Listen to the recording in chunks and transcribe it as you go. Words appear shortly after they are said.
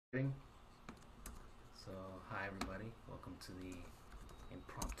So, hi everybody. Welcome to the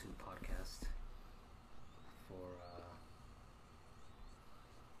Impromptu podcast for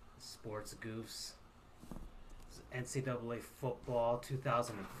Sports GOOFS. NCAA Football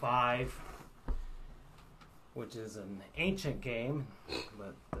 2005, which is an ancient game,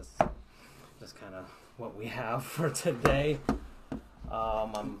 but that's just kind of what we have for today.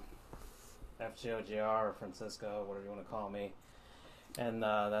 I'm FJOJR or Francisco, whatever you want to call me. And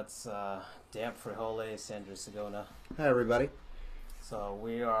that's Damp Frijoles, Sandra Segona. Hi, everybody. So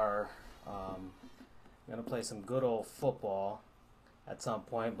we are going to play some good old football at some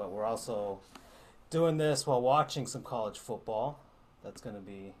point, but we're also doing this while watching some college football. That's going to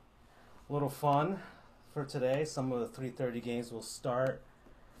be a little fun for today. Some of the 3:30 games will start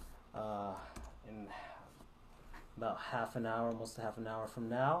in about half an hour, almost half an hour from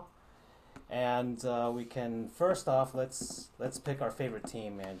now. And we can first off let's pick our favorite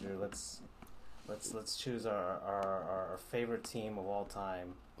team, Andrew. Let's choose our favorite team of all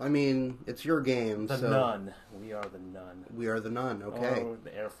time. I mean, it's your game. The Nun. We are the Nun. We are the Nun. Okay. Or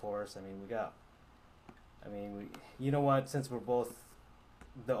the Air Force. You know what? Since we're both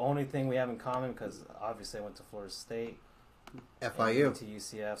the only thing we have in common, because obviously I went to Florida State, FIU, and to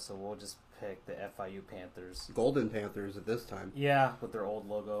UCF, so we'll just pick the FIU Panthers. Golden Panthers at this time. Yeah, with their old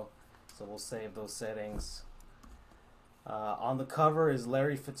logo. So we'll save those settings. On the cover is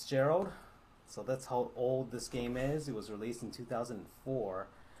Larry Fitzgerald. So that's how old this game is. It was released in 2004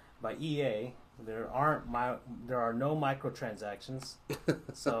 by EA. There are no microtransactions.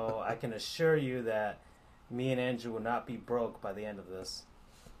 So I can assure you that me and Andrew will not be broke by the end of this.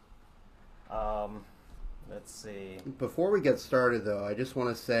 Let's see. Before we get started, though, I just want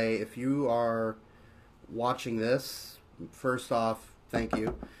to say if you are watching this, first off, thank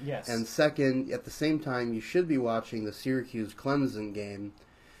you. Yes. And second, at the same time, you should be watching the Syracuse-Clemson game.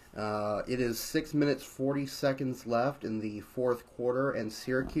 It is 6 minutes, 40 seconds left in the fourth quarter, and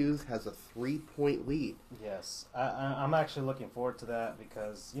Syracuse has a 3-point lead. Yes. I'm actually looking forward to that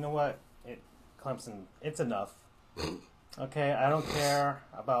because, you know what? Clemson, it's enough. Okay, I don't care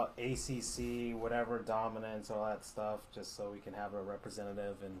about ACC, whatever, dominance, all that stuff, just so we can have a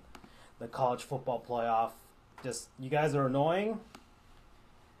representative in the college football playoff. Just, you guys are annoying.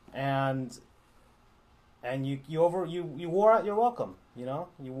 And you wore out your welcome, you know?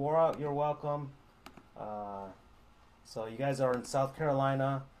 You wore out your welcome. So you guys are in South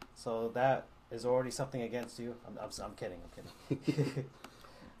Carolina, so that is already something against you. I'm kidding.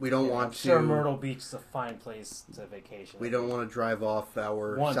 We don't want to. Sure, Myrtle Beach is a fine place to vacation. We don't want to drive off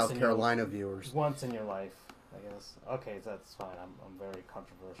our South Carolina viewers. Once in your life, I guess. Okay, that's fine. I'm very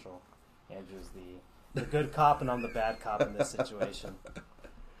controversial. Andrew's the good cop, and I'm the bad cop in this situation.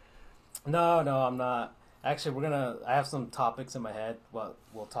 No, I'm not. Actually, I have some topics in my head. What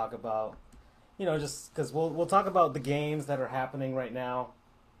we'll talk about, just because we'll talk about the games that are happening right now.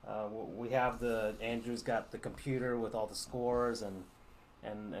 We have Andrew's got the computer with all the scores and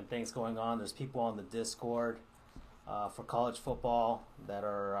things going on. There's people on the Discord for college football that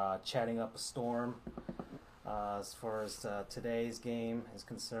are chatting up a storm as far as today's game is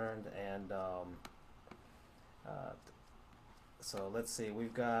concerned. And so let's see.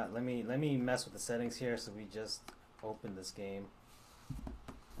 We've got. Let me mess with the settings here. So we just opened this game.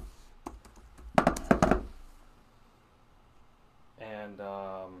 And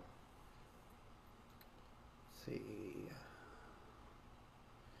Let's see.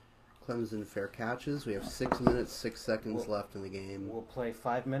 Clemson fair catches. We have 6 minutes, 6 seconds left in the game. We'll play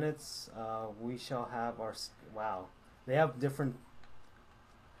 5 minutes. We shall have our. Wow. They have different.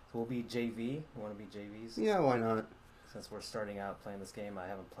 We'll be JV. You want to be JVs? Yeah, why not? Since we're starting out playing this game, I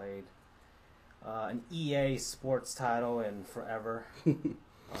haven't played an EA sports title in forever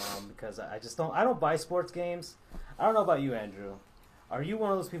because I don't buy sports games. I don't know about you, Andrew. Are you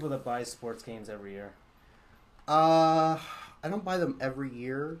one of those people that buys sports games every year? I don't buy them every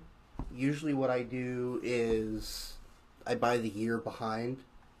year. Usually, what I do is I buy the year behind.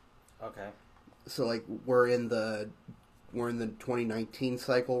 Okay. So, like, we're in the 2019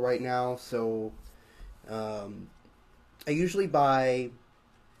 cycle right now. So, I usually buy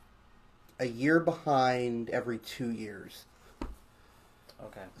a year behind every 2 years.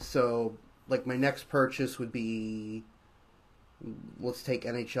 Okay. So, like, my next purchase would be, let's take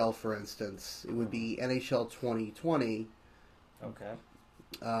NHL for instance. It would be NHL 2020. Okay.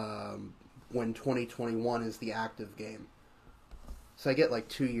 When 2021 is the active game. So I get like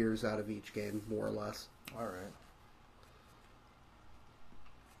 2 years out of each game, more or less. All right.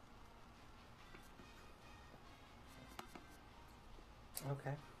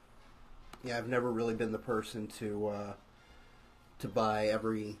 Okay. Yeah, I've never really been the person to to buy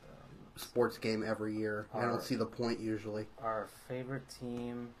every sports game every year. I don't see the point usually. Our favorite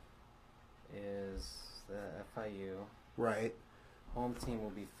team is the FIU. Right. Home team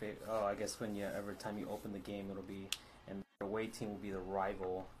will be I guess every time you open the game, it'll be, and the away team will be the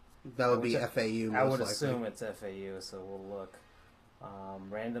rival. That would be FAU. I would assume it's FAU, so we'll look.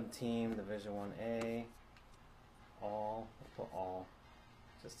 Random team, Division 1A. All. We'll put all,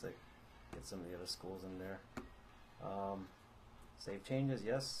 just to get some of the other schools in there. Save changes,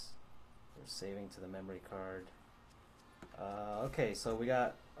 yes. We're saving to the memory card. Okay, so we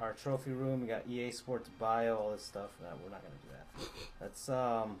got our trophy room. We got EA Sports Bio, all this stuff. No, we're not gonna do that. Let's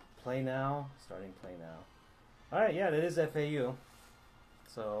play now. Starting play now. All right, yeah, that is FAU.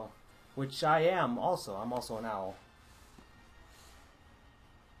 So, which I am also. I'm also an owl.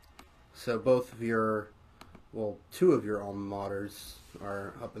 So both of your, two of your alma maters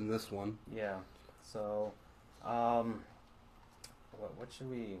are up in this one. Yeah. So, what should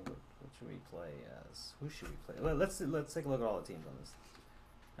we play as? Who should we play? Let's take a look at all the teams on this,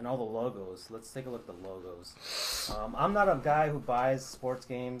 and all the logos. Let's take a look at the logos. I'm not a guy who buys sports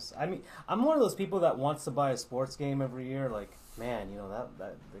games. I mean, I'm one of those people that wants to buy a sports game every year. Like, man,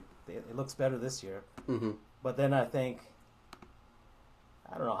 it looks better this year. Mm-hmm. But then I think,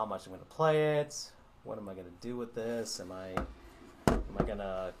 I don't know how much I'm going to play it. What am I going to do with this? Am I going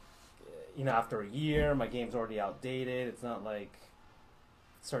to, after a year, my game's already outdated. It's not like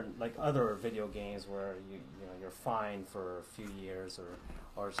certain, like other video games where you're fine for a few years,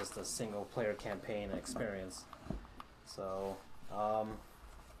 or it's just a single player campaign experience. So,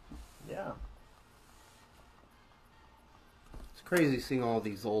 yeah. It's crazy seeing all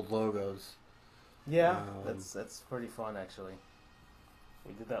these old logos. Yeah, that's pretty fun actually.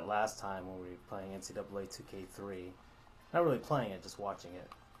 We did that last time when we were playing NCAA 2K3. Not really playing it, just watching it.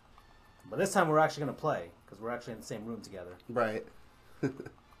 But this time we're actually going to play, because we're actually in the same room together. Right.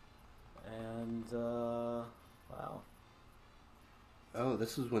 And, wow. Oh,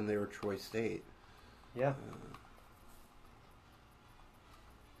 this is when they were Troy State. Yeah.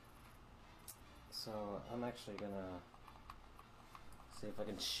 So, I'm actually going to see if I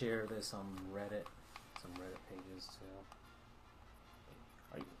can share this on Reddit. Some Reddit pages, too.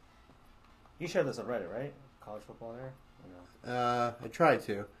 You share this on Reddit, right? College football there? Or no? I tried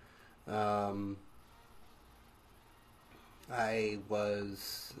to. I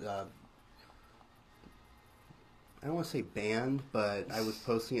was, I don't want to say banned, but I was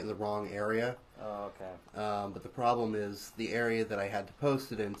posting it in the wrong area. Oh, okay. But the problem is the area that I had to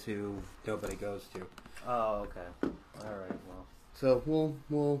post it into, nobody goes to. Oh, okay. All right, well. So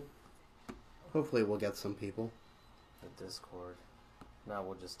we'll hopefully we'll get some people. The Discord. Now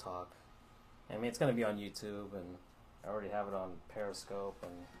we'll just talk. I mean, it's going to be on YouTube, and I already have it on Periscope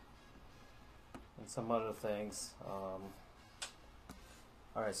and some other things. All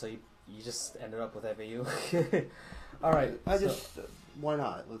right, so you just ended up with FAU. All right, why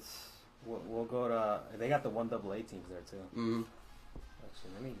not? We'll go to. They got the 1AA teams there too. Mm-hmm.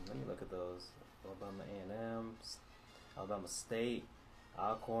 Actually, let me look at those. Alabama A&M, Alabama State,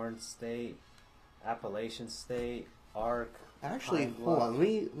 Alcorn State, Appalachian State, ARC. Actually, hold on.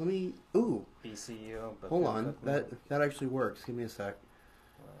 Let me. Ooh. BCU. Hold on. That actually works. Give me a sec.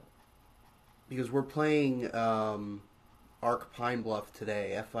 Right. Because we're playing ARC Pine Bluff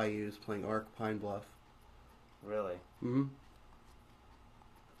today. FIU is playing ARC Pine Bluff. Really? Mm-hmm.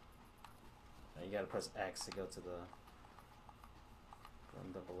 Now you got to press X to go to the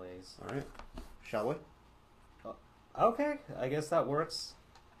AA's. All right. Shall we? Okay. I guess that works.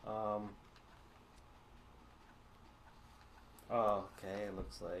 Oh, okay, it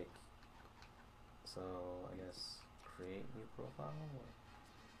looks like, so I guess create new profile,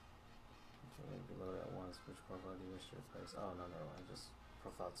 below that once, which profile do you wish to replace? Oh, no, just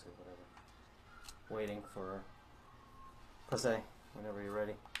profile 2, whatever. Waiting for Jose, whenever you're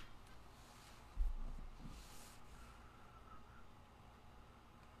ready.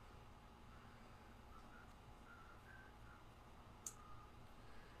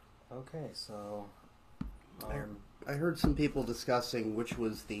 Okay, so, I heard some people discussing which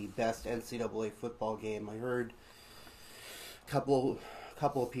was the best NCAA football game. I heard a couple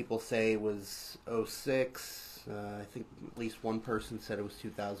of people say it was 06. I think at least one person said it was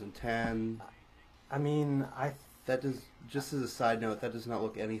 2010. I mean, that does, just as a side note, that does not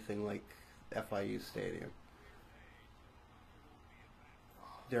look anything like FIU Stadium.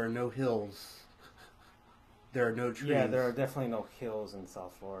 There are no hills. There are no trees. Yeah, there are definitely no hills in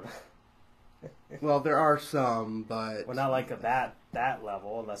South Florida. Well, there are some, but... Well, not like that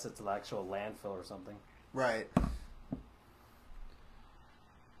level, unless it's an actual landfill or something. Right.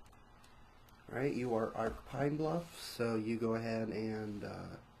 Alright, you are Arc Pine Bluff, so you go ahead and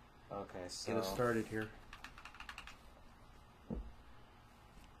Okay, so get us started here.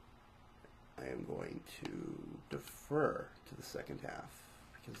 I am going to defer to the second half,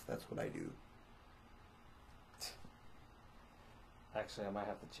 because that's what I do. actually, I might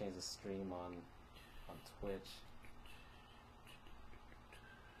have to change the stream on Twitch.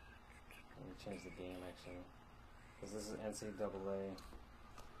 Let me change the game actually, because this is NCAA.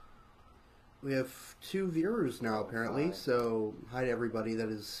 We have 2 viewers now, apparently, Hi. so hi to everybody that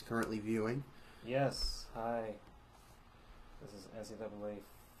is currently viewing. Yes, hi. This is NCAA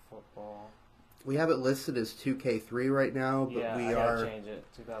football. We have it listed as 2K3 right now, but Yeah, we I gotta are change it.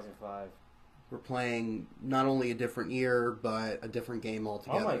 2005. we're playing not only a different year, but a different game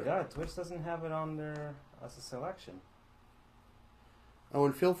altogether. Oh my God, Twitch doesn't have it on there as a selection. Oh,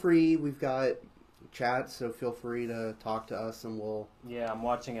 and feel free, we've got chat, so feel free to talk to us, and we'll... Yeah, I'm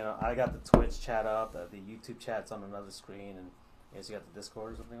watching it. I got the Twitch chat up. The YouTube chat's on another screen, and I guess you got the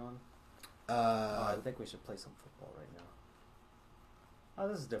Discord or something on. I think we should play some football right now. Oh,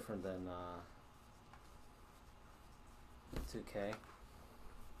 this is different than 2K.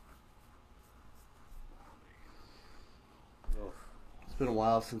 Oof. It's been a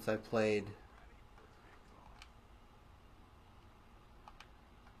while since I played.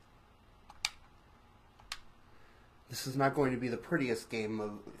 This is not going to be the prettiest game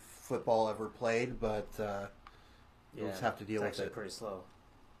of football ever played, but you'll just have to deal it's with actually it. pretty slow.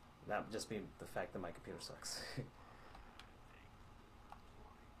 That would just be the fact that my computer sucks.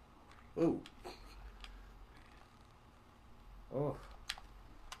 Ooh. Oh,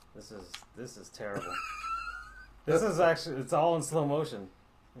 this is terrible. This is actually, it's all in slow motion.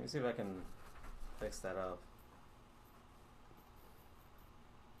 Let me see if I can fix that up.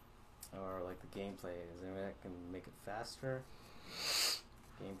 Or like the gameplay. Is there any way I can make it faster?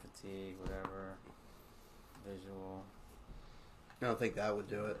 Game fatigue, whatever. Visual. I don't think that would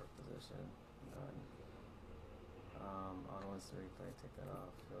do it. Position. None. Auto instant replay. Take that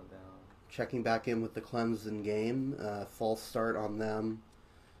off. Go down. Checking back in with the Clemson game. False start on them.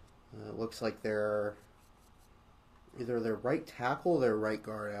 Looks like they're either their right tackle or their right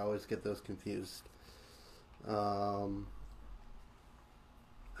guard. I always get those confused. Oh.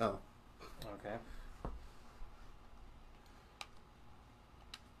 Okay.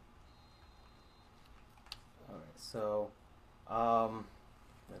 Alright, so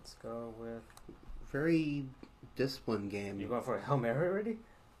let's go with... Very disciplined game. You going for a Hail Mary already?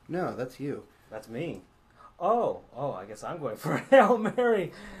 No, that's you. That's me. Oh, I guess I'm going for a Hail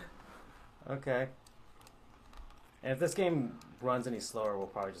Mary. Okay. And if this game runs any slower, we'll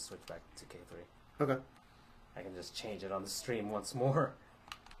probably just switch back to K3. Okay. I can just change it on the stream once more.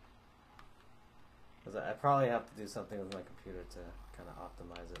 Because I probably have to do something with my computer to kind of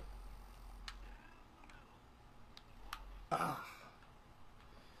optimize it. Ah.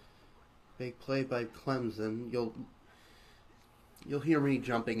 Big play by Clemson. You'll hear me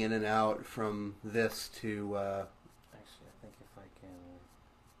jumping in and out from this to... Actually, I think if I can...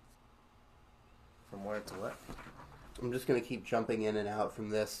 From where to what? I'm just going to keep jumping in and out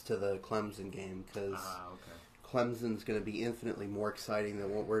from this to the Clemson game, because Okay. Clemson's going to be infinitely more exciting than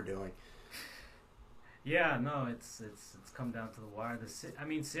what we're doing. Yeah, no, it's come down to the wire. I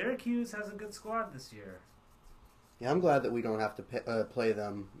mean, Syracuse has a good squad this year. Yeah, I'm glad that we don't have to play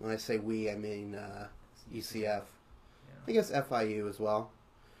them. When I say we, I mean ECF. Yeah. I guess FIU as well.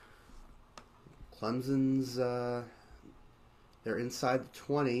 Clemson's, they're inside the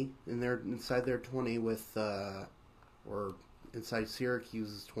 20, and they're inside their 20 with, or inside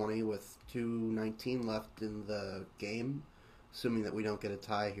Syracuse's 20 with 2:19 left in the game, assuming that we don't get a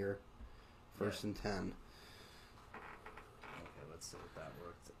tie here. First and 10. Okay, let's see if that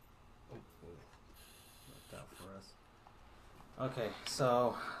worked. Worked out for us. Okay,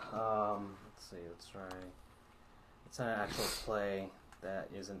 so let's see. Let's try. It's an actual play that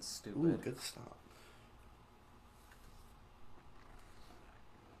isn't stupid. Ooh, good stop.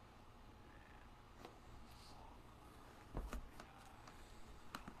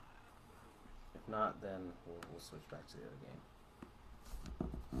 If not, then we'll switch back to the other game.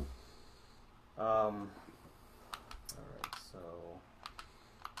 Alright, so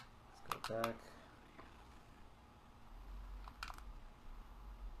let's go back.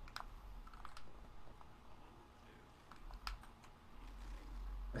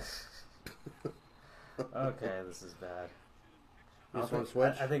 Okay, this is bad. You just want to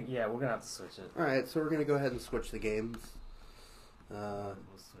switch? I think, yeah, we're going to have to switch it. Alright, so we're going to go ahead and switch the games. We'll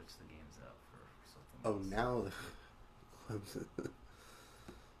switch the games out for something Oh, else. now the Clemson.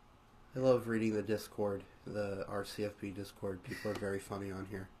 I love reading the Discord, the RCFB Discord. People are very funny on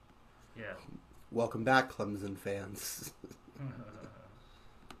here. Yeah. Welcome back, Clemson fans. Oh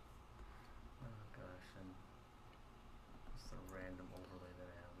gosh, and just a random overlay that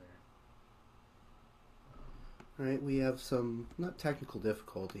I have there. All right, we have some, not technical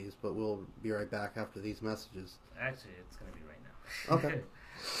difficulties, but we'll be right back after these messages. Actually, it's going to be right now. Okay.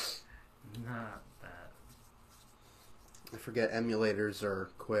 Not that. I forget emulators are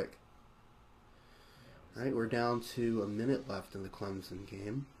quick. Yeah, All right, we're down to a minute left in the Clemson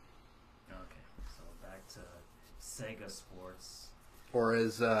game. Okay, so back to Sega Sports. Or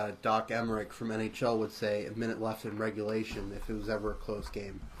as Doc Emmerich from NHL would say, a minute left in regulation if it was ever a close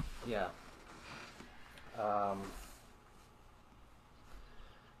game. Yeah. So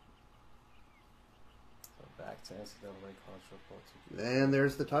back to NCAA college football. And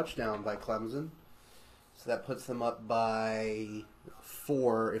there's the touchdown by Clemson. So that puts them up by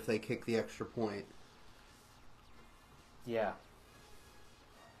 4 if they kick the extra point. Yeah.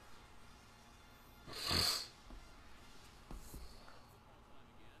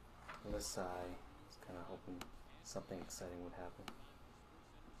 On this side, I was kind of hoping something exciting would happen.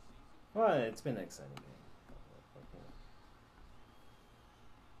 Well, it's been an exciting game.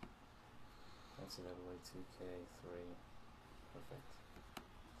 NCAA 2K3. Perfect.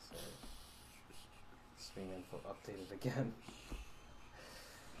 So, stream info updated again.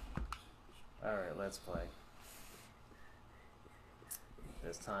 Alright, let's play.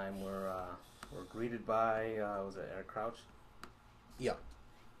 This time we're greeted by, was it Eric Crouch? Yeah.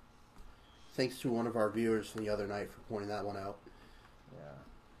 Thanks to one of our viewers from the other night for pointing that one out. Yeah.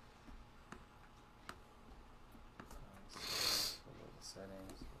 We'll load the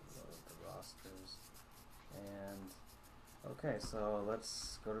settings, we'll load the rosters, and okay, so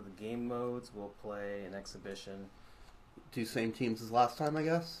let's go to the game modes. We'll play an exhibition. Two same teams as last time, I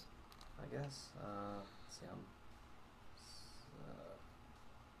guess? I guess. Let's see,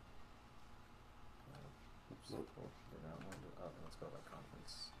 oops. Let's go by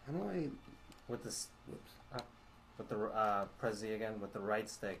conference. How do I... With this, Whoops. with the Prezi again, with the right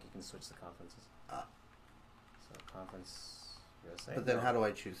stick, you can switch the conferences. So conference USA. But then how do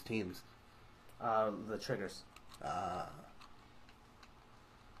I choose teams? The triggers. Ah.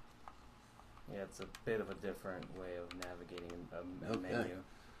 Yeah, it's a bit of a different way of navigating a Okay. menu.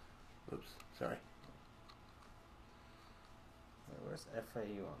 Oops, sorry. Wait, where's FAU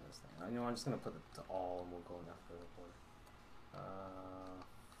on this thing? I know I'm just gonna put it to all, and we'll go in alphabetical order.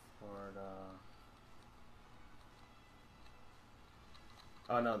 Florida.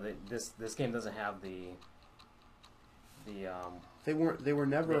 Oh no, this game doesn't have the They were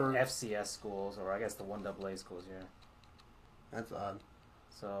never... the FCS schools, or I guess the 1AA schools here. That's odd.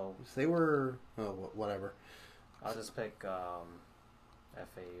 So They were... Oh, whatever. I'll just pick FAU.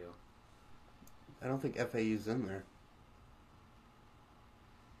 I don't think FAU's in there.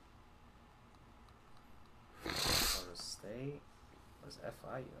 Florida State. Where's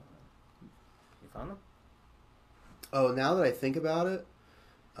FIU? You found them? Oh, now that I think about it,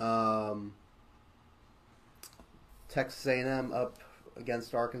 Texas A&M up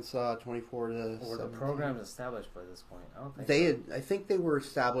against Arkansas, 24 to. Were the 17. programs established by this point? I don't think They so. had. I think they were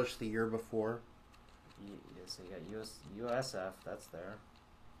established the year before. So you got USF, that's there.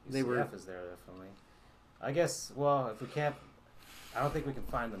 They UCF were- is there definitely. I guess. Well, if we can't, I don't think we can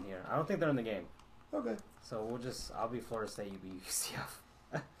find them here. I don't think they're in the game. Okay. So we'll just. I'll be Florida State. You be UCF.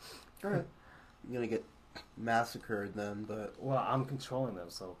 All right. You're gonna get massacred then, but Well, I'm controlling them,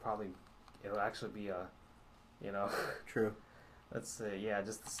 so probably it'll actually be a, you know. true. Let's say, yeah,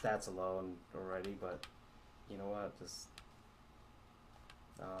 just the stats alone already, but you know what? Just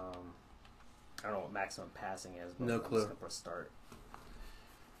I don't know what maximum passing is, but No I'm clue. just gonna press start.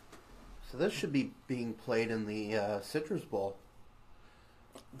 So this should be being played in the Citrus Bowl,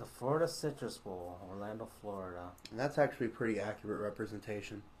 The Florida Citrus Bowl, Orlando, Florida. and that's actually pretty accurate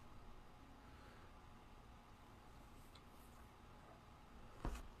representation.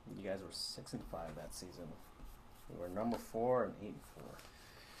 You guys were 6-5 that season. We were number 4 and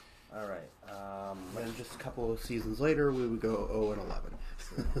 8-4. All right. Then just a couple of seasons later, we would go 0 and 11.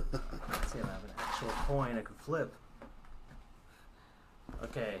 Let's see if I have an actual coin I can flip.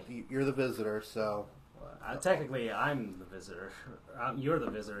 Okay. You're the visitor, so Well, technically, I'm the visitor. You're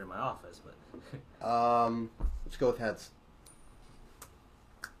the visitor in my office, but let's go with heads.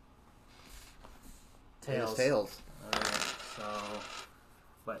 tails. It is tails. All right. So,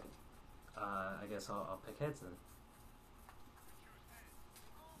 but I guess I'll pick heads then.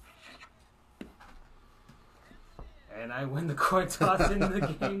 And I win the coin toss in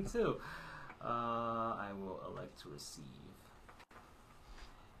the game too. I will elect to receive.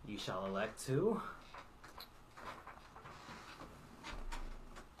 You shall elect to.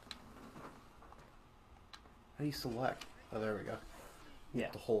 do you select? Oh, there we go. You Yeah.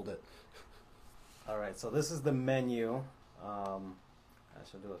 have to hold it. All right, so this is the menu. I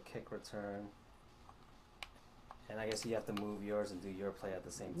shall do a kick return. And I guess you have to move yours and do your play at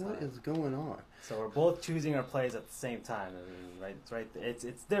the same time. What is going on? So we're both choosing our plays at the same time. I mean, right? It's right.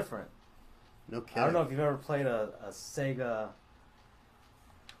 It's different. No kidding. I don't know if you've ever played a Sega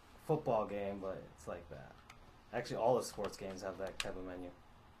football game, but it's like that. Actually, all the sports games have that type of menu.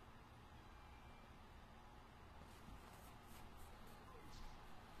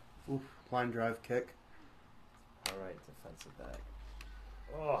 Oof, line drive kick. All right, defensive back.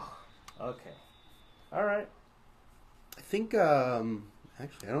 Oh, okay. All right. I think,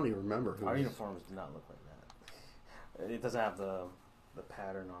 actually, I don't even remember who Our was... uniforms do not look like that. It doesn't have the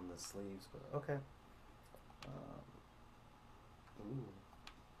pattern on the sleeves, but okay. Ooh.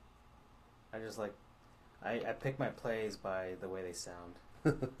 I just like, I pick my plays by the way they sound.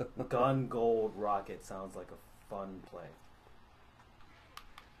 Gun Gold Rocket sounds like a fun play.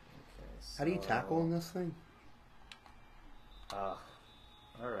 Okay, so, How do you tackle in this thing? all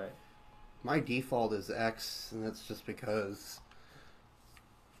right. My default is X, and that's just because...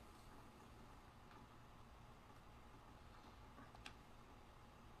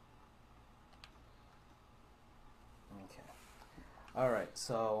 Okay. All right.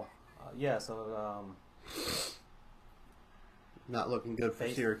 So, yeah. So, Not looking good for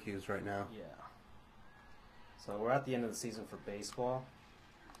Base- Syracuse right now. yeah. So we're at the end of the season for baseball.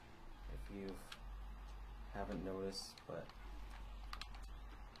 If you haven't noticed, but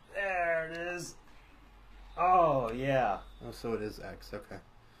there it is. Oh yeah. Oh, so it is X, okay.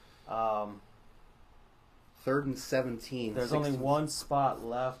 Um, 3rd and 17. there's only one spot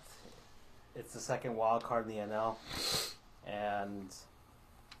left. It's the second wild card in the NL, and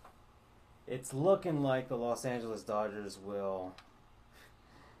it's looking like the Los Angeles Dodgers will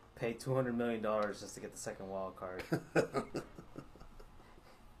pay $200 million just to get the second wild card.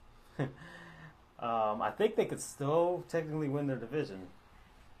 I think they could still technically win their division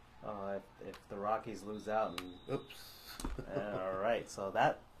if the Rockies lose out. And, Oops. all right, so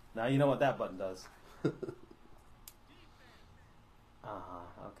that now you know what that button does.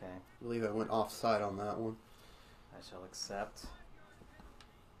 Okay. I believe I went offside on that one. I shall accept.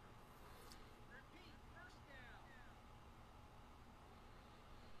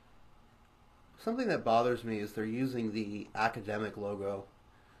 Something that bothers me is they're using the academic logo.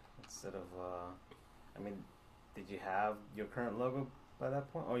 Instead of, I mean, did you have your current logo by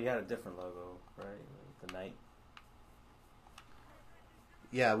that point? Oh, you had a different logo, right? The Knight.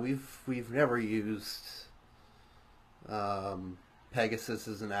 Yeah, we've never used Pegasus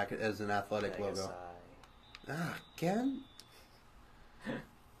as an athletic logo. Ah, again?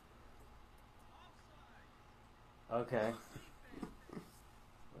 Okay.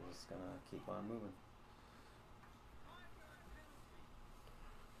 We're just gonna keep on moving.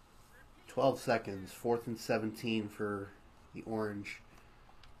 12 seconds, 4th and 17 for the Orange.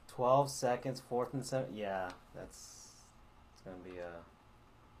 12 seconds, 4th and 7. Yeah, it's gonna be a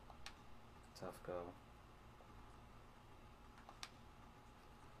tough go.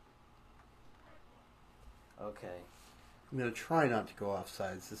 Okay. I'm going to try not to go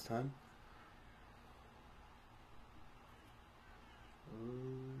offsides this time.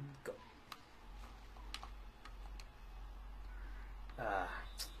 Go. Nah.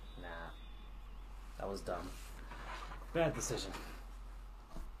 That was dumb. Bad decision.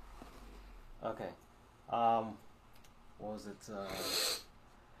 Okay. What was it?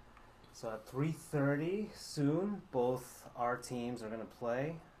 So at 3:30 soon, both our teams are going to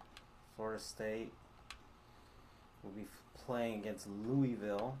play. Florida State will be playing against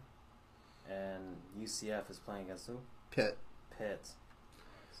Louisville, and UCF is playing against who? Pitt. Pitt.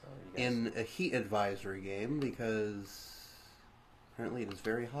 So you guys... In a heat advisory game because apparently it is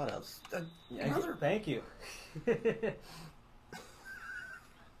very hot outside. Thank you.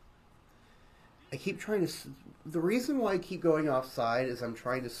 I keep trying to... The reason why I keep going offside is I'm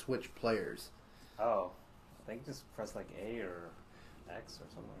trying to switch players. Oh, I think just press like A or X or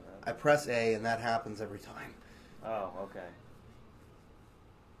something like that. I press A and that happens every time. Oh, okay.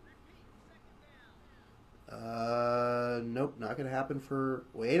 Nope, not going to happen for...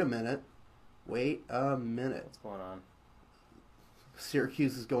 Wait a minute. Wait a minute. What's going on?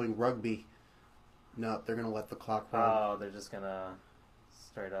 Syracuse is going rugby. No, they're going to let the clock run. Oh, they're just going to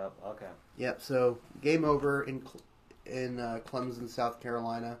straight up. Okay. Yep, so game over in Clemson, South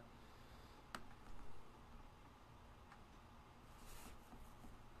Carolina.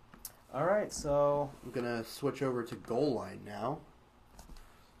 All right, so... I'm going to switch over to goal line now.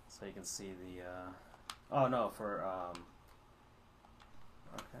 So you can see the... Oh, no, for...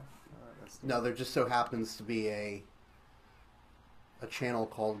 Okay. All right, stupid. No, there just so happens to be a channel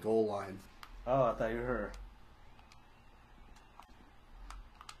called Goal Line. Oh, I thought you were.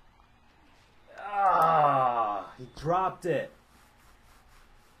 Ah, he dropped it.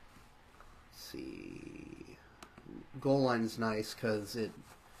 Let's see. Goal Line's nice because it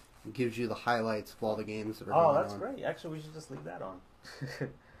gives you the highlights of all the games that are going on. Oh, that's great. Actually, we should just leave that on.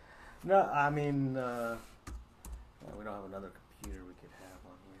 No, I mean, we don't have another computer we could have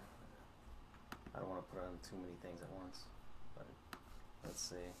on here. I don't want to put on too many things at once. But let's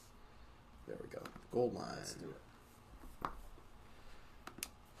see. There we go. Goal Line. Let's do it.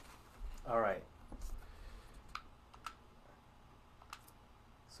 All right.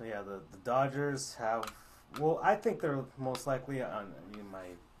 So yeah, the Dodgers have. Well, I think they're most likely. I mean,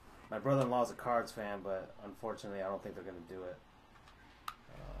 my brother-in-law's a Cards fan, but unfortunately, I don't think they're going to do it.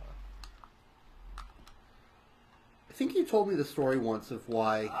 I think you told me the story once of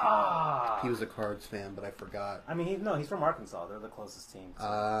why he was a Cards fan, but I forgot. I mean, he's from Arkansas. They're the closest team.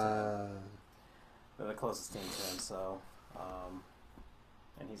 They're the closest team to him. So,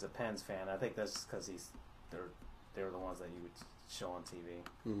 and he's a Pens fan. I think that's because they were the ones that you would show on TV.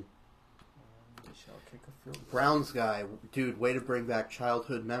 We shall kick a field goal. Browns guy, dude, way to bring back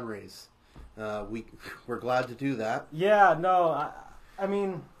childhood memories. We're glad to do that. Yeah, no, I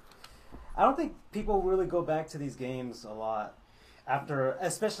mean, I don't think people really go back to these games a lot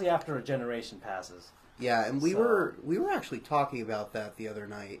especially after a generation passes. Yeah, and we were actually talking about that the other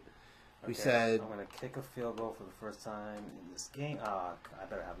night. We said I'm going to kick a field goal for the first time in this game. I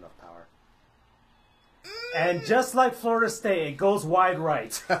better have enough power. And just like Florida State, it goes wide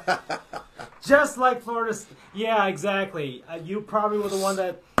right. Just like Florida State. Yeah, exactly. You probably were the one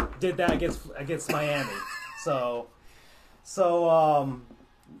that did that against Miami. So,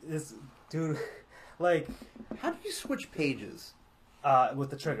 this dude, like, how do you switch pages? With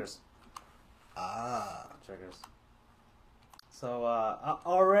the triggers. Triggers. So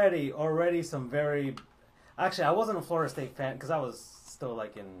already some very. Actually, I wasn't a Florida State fan because I was still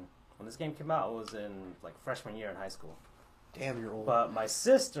like when this game came out. I was in like freshman year in high school. Damn, you're old. But my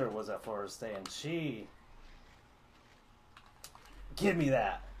sister was at Florida State, and she give me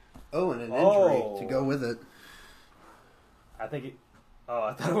that. Oh, and an injury to go with it. I think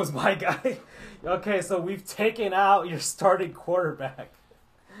I thought it was my guy. Okay, so we've taken out your starting quarterback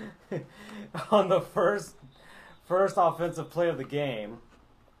on the first offensive play of the game.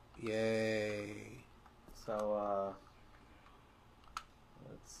 Yay. So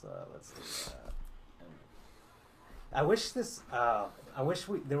let's do that. I wish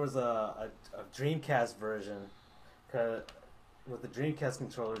there was a Dreamcast version, 'cause with the Dreamcast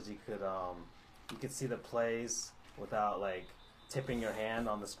controllers you could see the plays without like tipping your hand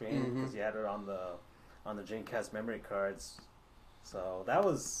on the screen because you had it on the Dreamcast memory cards. So that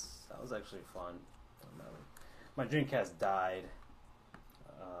was actually fun. My Dreamcast died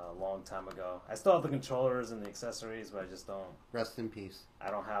a long time ago. I still have the controllers and the accessories, but I just don't. Rest in peace.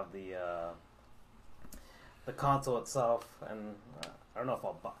 I don't have the console itself, and I don't know if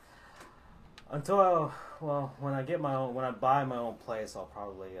I'll buy when I buy my own place, I'll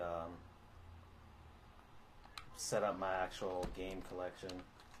probably set up my actual game collection.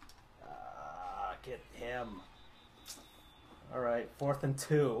 Get him. All right, 4th and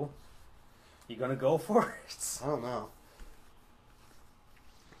 2. You gonna go for it? I don't know.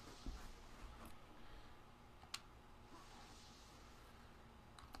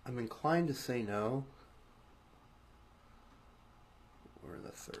 I'm inclined to say no. Or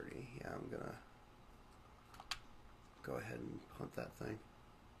the 30. Yeah, I'm gonna go ahead and punt that thing.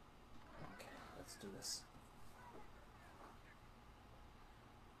 Okay, let's do this.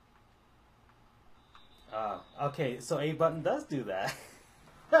 Okay, so A button does do that.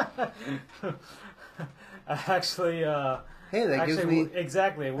 Actually, hey, that gives me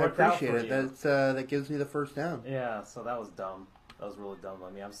exactly. It I worked out appreciate for it. you. That gives me the first down. Yeah, so that was dumb. That was really dumb.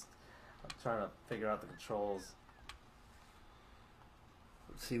 I mean, I'm trying to figure out the controls.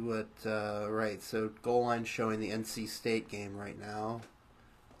 Let's see what. Right, so goal line showing the NC State game right now.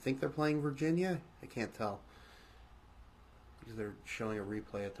 I think they're playing Virginia. I can't tell because they're showing a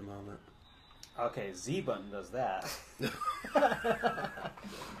replay at the moment. Okay, Z button does that.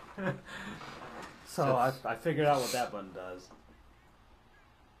 So I figured out what that button does.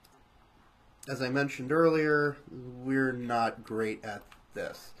 As I mentioned earlier, we're not great at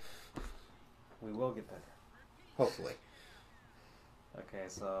this. We will get better. Hopefully. Okay,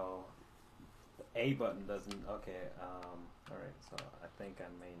 so the A button doesn't. Okay, all right. So I think I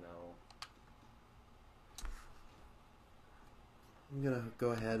may know. I'm gonna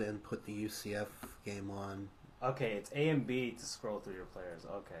go ahead and put the UCF game on. Okay, it's A and B to scroll through your players.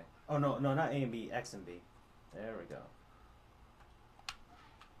 Okay. Oh no, not A and B, X and B. There we go.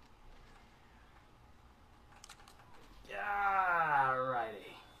 Yeah,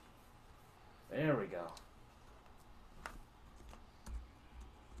 righty. There we go.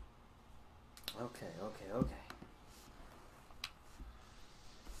 Okay.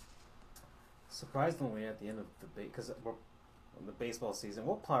 Surprisingly, at the end of the because we're in the baseball season,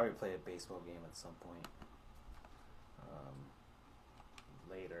 we'll probably play a baseball game at some point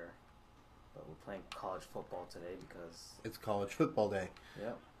later. But we're playing college football today because it's college football day.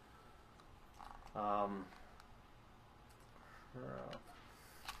 Yep.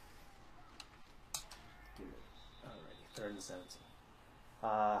 Give it. Alrighty, 3rd and 17.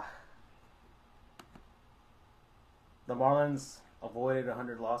 The Marlins avoided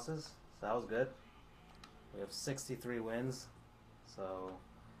 100 losses, so that was good. We have 63 wins, so,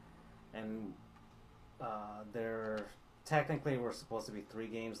 and technically we're supposed to be 3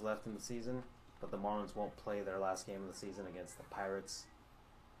 games left in the season, but the Marlins won't play their last game of the season against the Pirates.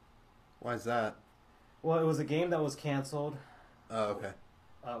 Why is that? Well, it was a game that was canceled. Oh, okay.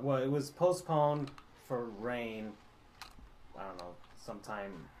 Well, it was postponed for rain, I don't know,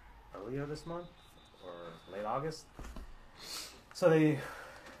 sometime earlier this month or late August. So it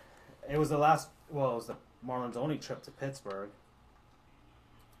was the Marlins' only trip to Pittsburgh.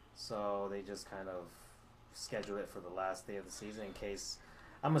 So they just kind of scheduled it for the last day of the season in case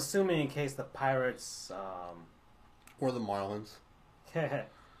the Pirates Or the Marlins. no.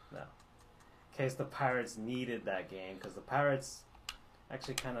 In case the Pirates needed that game, because the Pirates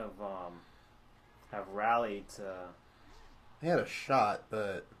actually kind of have rallied to. They had a shot,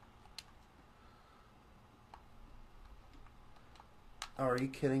 but. Oh, are you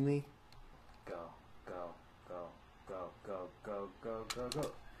kidding me? Go.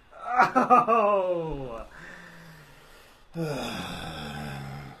 Oh!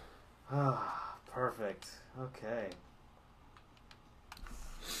 Perfect. Okay.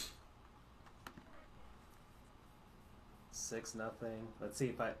 Six nothing. Let's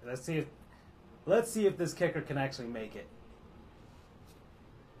see if this kicker can actually make it.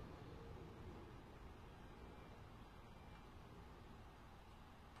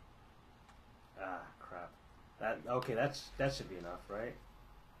 Ah, crap. That should be enough, right?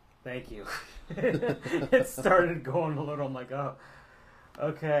 Thank you. It started going a little. I'm like, oh,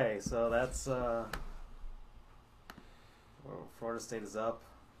 okay. So that's Florida State is up.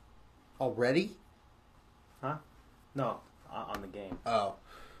 Already? Huh? No, on the game. Oh.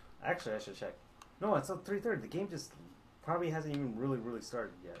 Actually, I should check. No, it's at 3:30. The game just probably hasn't even really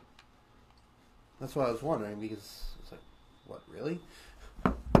started yet. That's what I was wondering, because it's like, what, really?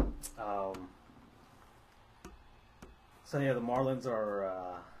 So yeah, the Marlins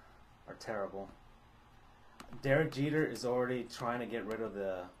are terrible. Derek Jeter is already trying to get rid of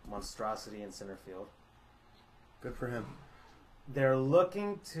the monstrosity in center field. Good for him. They're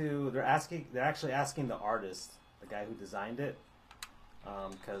actually asking the artist, the guy who designed it,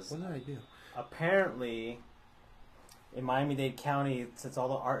 because What did I do? apparently in Miami-Dade County, since all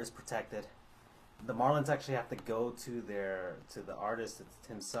the art is protected, the Marlins actually have to go to the artist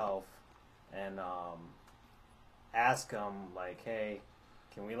himself and ask him, like, hey,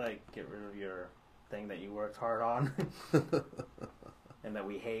 can we get rid of your thing that you worked hard on and that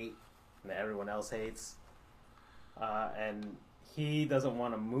we hate and that everyone else hates, and he doesn't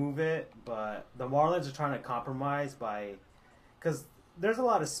want to move it, but the Marlins are trying to compromise because there's a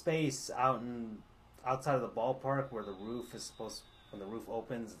lot of space outside of the ballpark where the roof is when the roof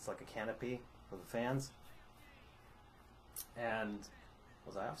opens, it's like a canopy for the fans. And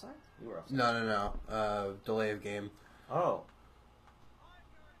was I offside? You were offside. No. Delay of game. Oh.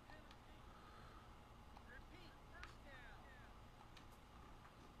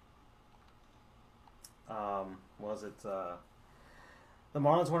 Was it the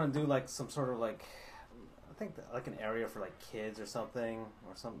Marlins want to do some sort of I think an area for kids or something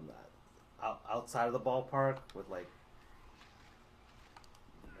outside of the ballpark with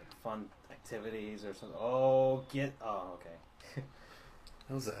fun activities or something. Okay.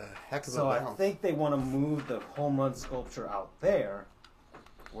 That was a heck of a So bounce. I think they want to move the home run sculpture out there,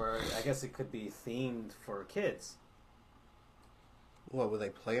 where I guess it could be themed for kids. What, would they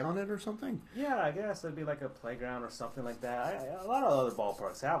play on it or something? Yeah, I guess it'd be like a playground or something like that. A lot of other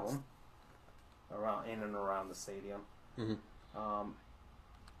ballparks have them in and around the stadium. Mm-hmm.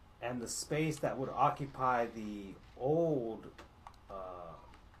 And the space that would occupy the old,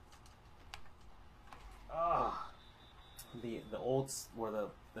 the old where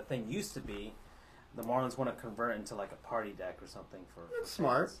the thing used to be, the Marlins want to convert it into a party deck or something for. That's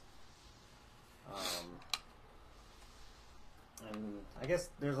smart. And I guess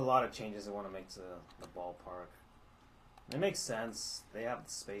there's a lot of changes they want to make to the ballpark. It makes sense. They have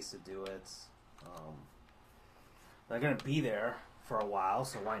the space to do it. They're going to be there for a while,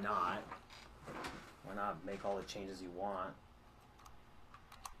 so why not? Why not make all the changes you want?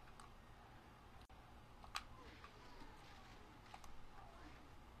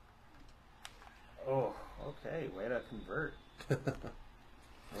 Oh, okay. Way to convert. Way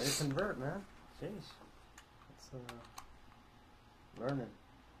to convert, man. Jeez. It's learning.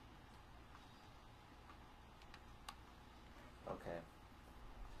 Okay.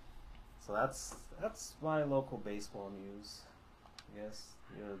 So that's my local baseball news. I guess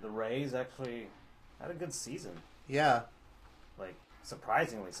the Rays actually had a good season. Yeah. Like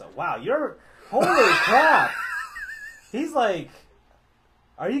surprisingly so. Wow, you're holy crap. He's like,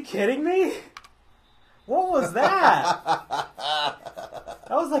 are you kidding me? What was that?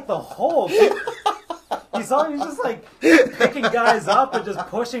 That was like the Hulk. He's just like picking guys up and just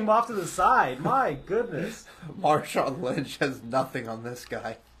pushing them off to the side. My goodness. Marshawn Lynch has nothing on this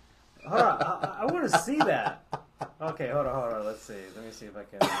guy. Hold on, I want to see that. Okay, hold on. Let's see. Let me see if I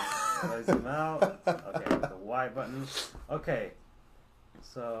can zoom out. Okay, the Y button. Okay,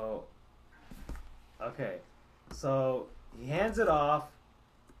 so he hands it off,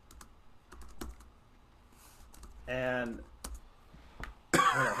 and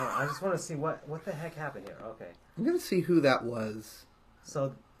hold on. I just want to see what the heck happened here. Okay, I'm gonna see who that was.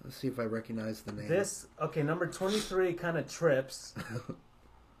 so Let's see if I recognize the name. Number 23 kind of trips.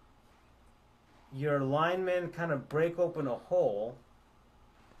 Your linemen kind of break open a hole.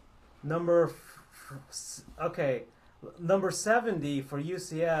 Number 70 for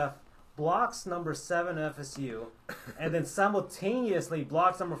UCF blocks number 7 FSU, and then simultaneously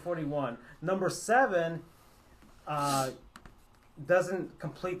blocks number 41. Number 7 doesn't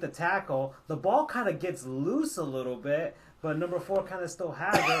complete the tackle. The ball kind of gets loose a little bit, but number 4 kind of still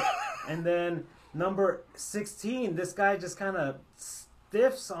has it. And then number 16, this guy just kind of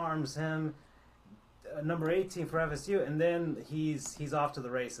stiffs arms him. Number 18 for FSU, and then he's off to the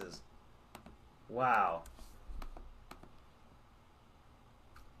races. Wow.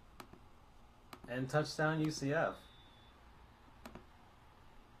 And touchdown UCF.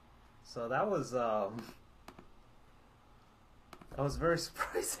 So that was very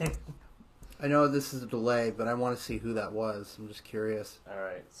surprising. I know this is a delay, but I want to see who that was. I'm just curious. All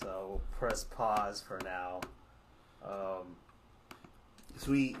right, so we'll press pause for now.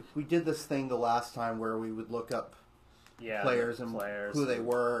 So we did this thing the last time where we would look up players and who they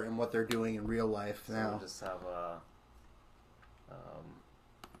were and what they're doing in real life so now. We'll just have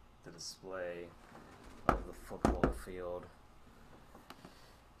the display of the football field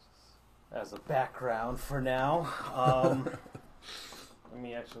as a background for now. Let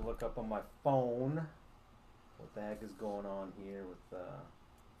me actually look up on my phone what the heck is going on here with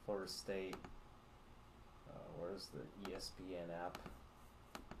Florida State. Where's the ESPN app?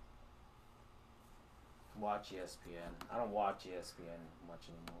 Watch ESPN. I don't watch ESPN much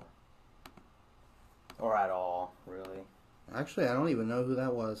anymore. Or at all, really. Actually, I don't even know who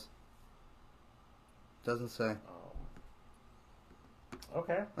that was. Doesn't say.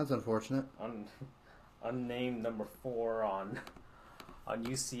 Okay. That's unfortunate. Unnamed number 4 on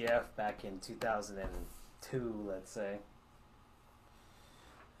UCF back in 2002, let's say.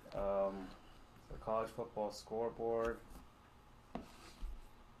 The college football scoreboard. And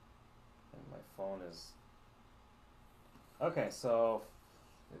my phone is... Okay, so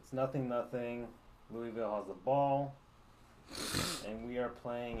it's 0-0. Louisville has the ball. And we are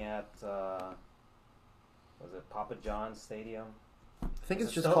playing at, was it Papa John's Stadium? I think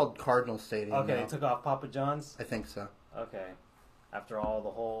it's just called Cardinal Stadium. Okay, now. they took off Papa John's? I think so. Okay. After all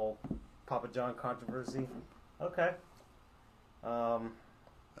the whole Papa John controversy? Okay. Hold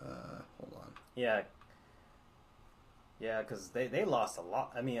on. Yeah. Yeah, because they lost a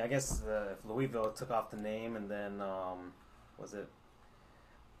lot. I mean, I guess if Louisville took off the name, and then, was it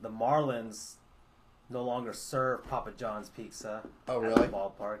the Marlins no longer serve Papa John's pizza at the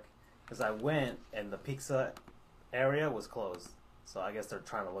ballpark? Because I went, and the pizza area was closed. So I guess they're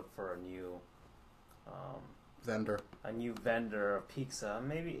trying to look for a new vendor of pizza.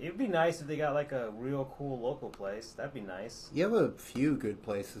 Maybe it'd be nice if they got like a real cool local place. That'd be nice. You have a few good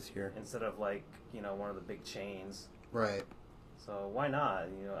places here. Instead of like, one of the big chains. Right. So why not?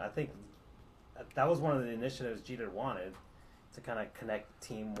 I think that was one of the initiatives Jeter wanted, to kind of connect the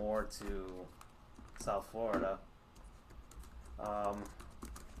team more to South Florida.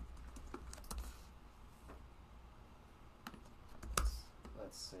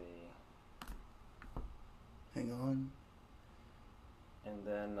 Let's see. Hang on. And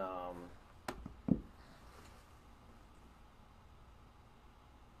then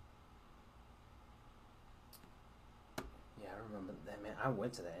remember that, man. I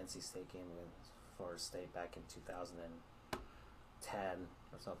went to the NC State game with Florida State back in 2010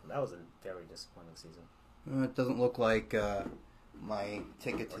 or something. That was a very disappointing season. It doesn't look like my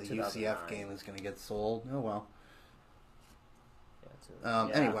ticket to Or the 2009. UCF game is going to get sold. Oh well. Yeah,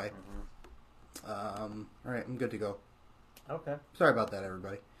 Anyway, all right, I'm good to go. Okay. Sorry about that,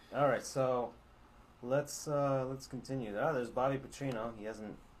 everybody. All right, so let's continue. Oh, there's Bobby Petrino. He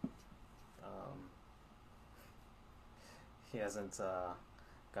hasn't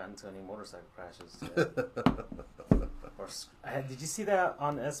gotten to any motorcycle crashes yet. Did you see that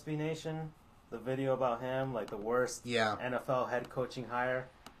on SB Nation? The video about him, like the worst NFL head coaching hire,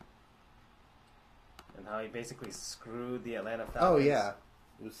 and how he basically screwed the Atlanta Falcons. Oh yeah,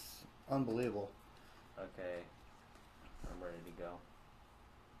 it was unbelievable. Okay, I'm ready to go.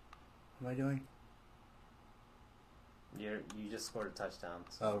 What am I doing? You just scored a touchdown.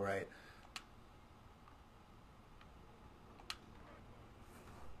 So. Oh right.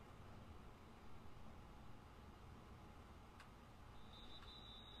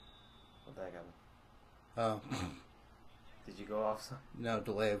 What the heck happened? Oh. Did you go off? No,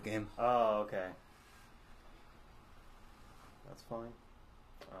 delay of game. Oh, okay. That's fine.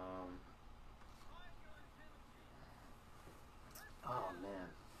 Oh man,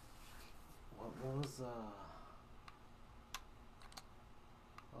 what was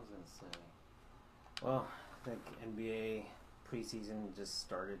I was gonna say. Well, I think NBA preseason just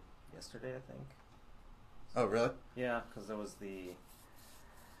started yesterday. I think. Oh really? Yeah, because there was the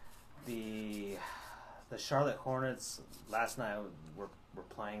Charlotte Hornets last night were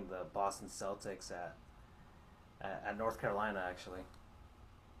playing the Boston Celtics at North Carolina, actually,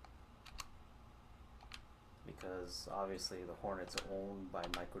 because obviously the Hornets are owned by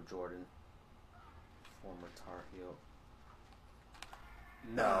Michael Jordan, former Tar Heel.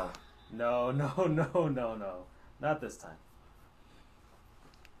 No, not this time.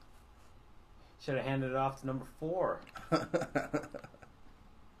 Should have handed it off to number 4.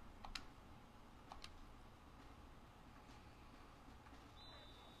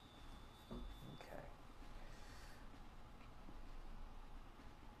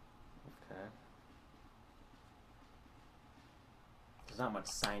 There's not much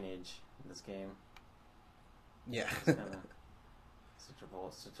signage in this game. Yeah. It's kind of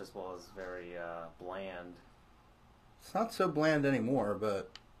such as well as very bland. It's not so bland anymore,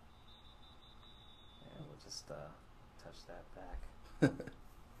 but yeah, we'll just touch that back.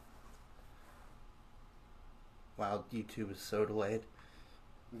 Wow, YouTube is so delayed.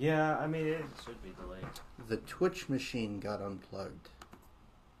 Yeah, I mean it should be delayed. The Twitch machine got unplugged.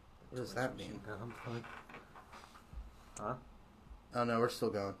 What does that mean? Huh? Oh no, we're still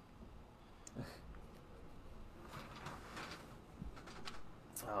going.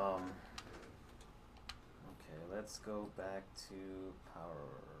 Okay, let's go back to power.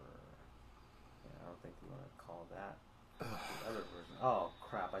 Yeah, I don't think we want to call that the other version. Oh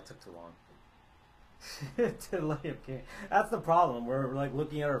crap! I took too long. Delay of game. That's the problem. We're like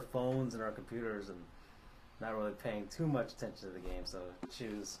looking at our phones and our computers and not really paying too much attention to the game. So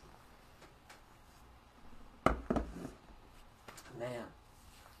choose. Man.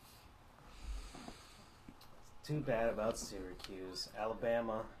 It's too bad about Syracuse.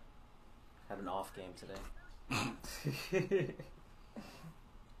 Alabama had an off game today.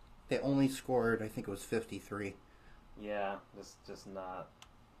 They only scored, I think it was 53. Yeah, just not.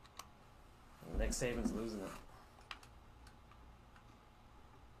 Nick Saban's losing it.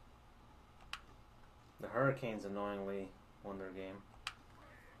 The Hurricanes annoyingly won their game.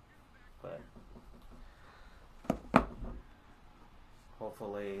 But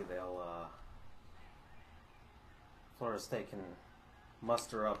hopefully they'll Florida State can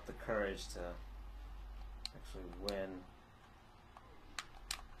muster up the courage to actually win.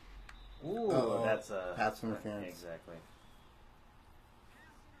 Ooh, that's a pass interference. Exactly.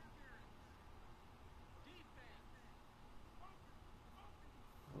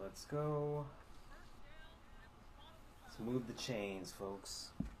 Let's go. Let's move the chains,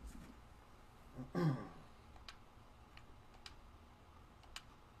 folks.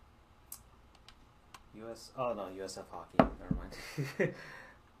 USF hockey. Never mind.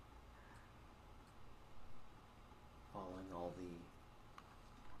 Following all the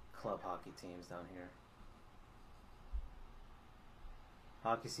club hockey teams down here.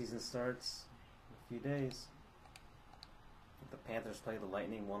 Hockey season starts in a few days. The Panthers play the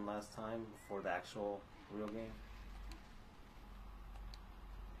Lightning one last time before the actual real game.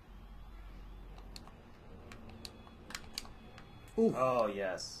 Ooh. Oh,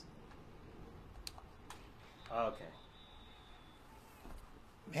 yes. Okay.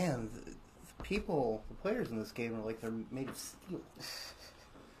 Man, the the players in this game are like they're made of steel. Let's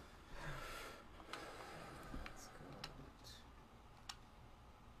go.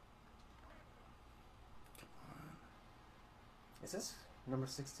 Is this number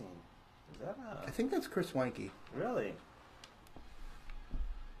 16? Is that I think that's Chris Weinke. Really?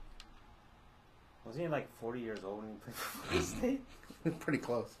 Was he like 40 years old when he played for Florida State? Pretty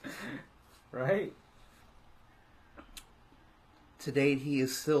close. Right? To date, he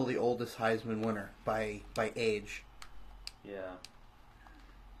is still the oldest Heisman winner by age. Yeah.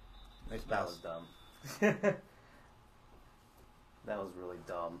 Nice That pass. was dumb. That was really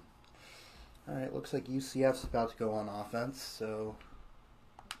dumb. All right, looks like UCF's about to go on offense, so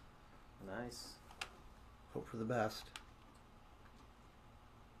Nice. hope for the best.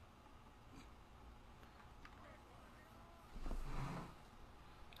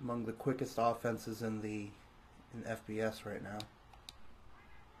 Among the quickest offenses in FBS right now.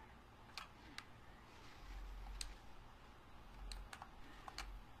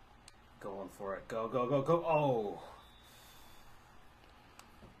 Going for it. Go, go, go, go. Oh!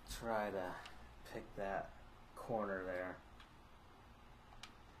 Try to pick that corner there.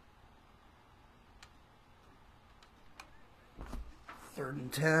 Third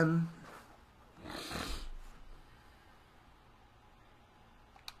and 10.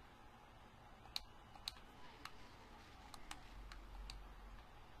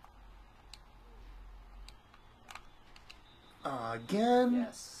 Again.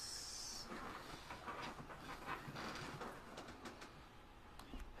 Yes.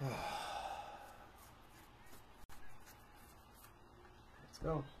 Let's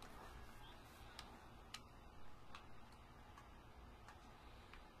go.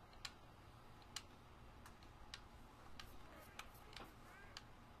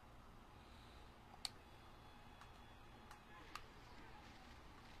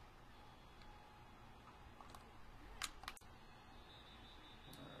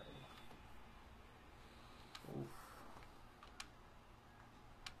 Oof.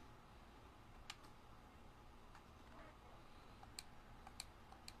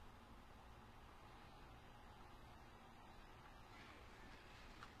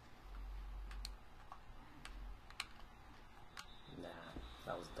 Nah,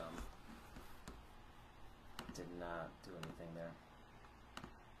 that was dumb. Did not do anything there.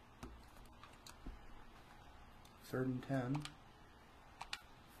 Third and 10.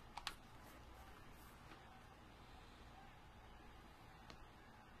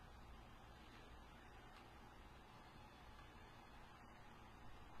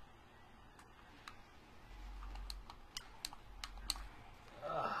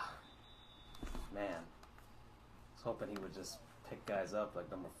 Man, I was hoping he would just pick guys up like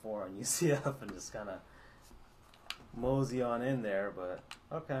number 4 on UCF and just kind of mosey on in there, but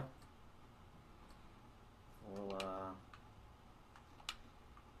okay. We'll,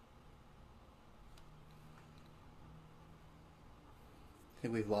 I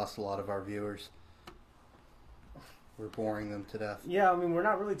think we've lost a lot of our viewers. We're boring them to death. yeah, I mean, we're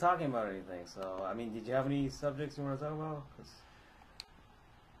not really talking about anything, so, I mean, did you have any subjects you want to talk about? 'Cause,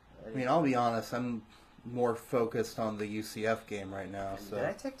 I mean, I'll be honest, I'm more focused on the UCF game right now, did so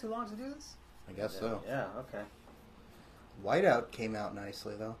I take too long to do this? I guess so. Yeah, okay. Whiteout came out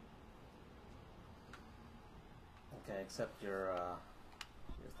nicely, though. Okay, except your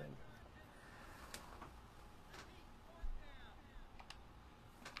thing.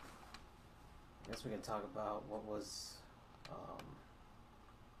 I guess we can talk about what was,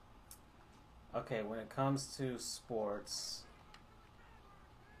 okay, when it comes to sports,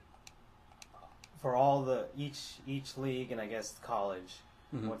 for all the, each league and I guess college,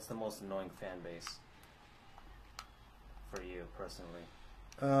 Mhm. what's the most annoying fan base for you personally?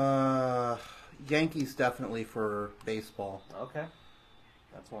 Yankees definitely for baseball. Okay,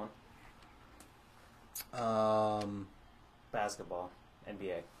 that's one. Um, Basketball,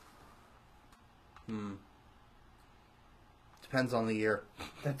 NBA. Depends on the year.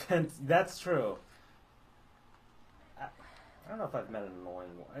 Depends. That's true. I don't know if I've met an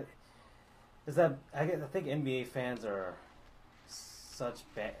annoying one. Is that I think NBA fans are such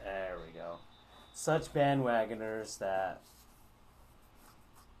there we go, such bandwagoners that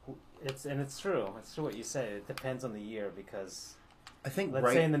it's true. It's true what you say. It depends on the year because I think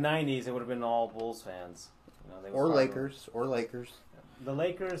let's say in the '90s it would have been all Bulls fans, you know, they or would Lakers. The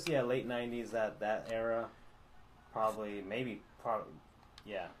Lakers, yeah, late '90s that era, probably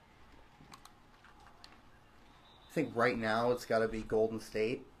yeah. I think right now it's got to be Golden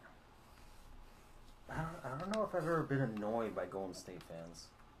State. I don't know if I've ever been annoyed by Golden State fans.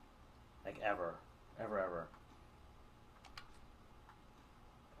 Like, ever.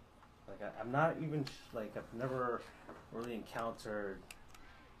 I'm not even like I've never really encountered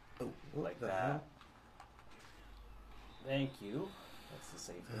like that. Hell? Thank you. That's the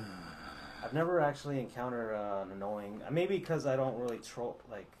safety. I've never actually encountered an annoying. Maybe because I don't really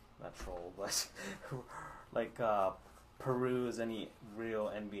not troll, but like peruse any real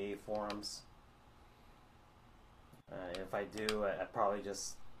NBA forums. If I do, I'd probably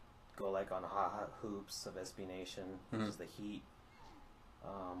just go like on Hot Hoops of SB Nation, which is the Heat.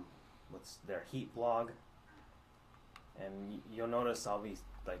 What's their Heat blog? And you'll notice I'll be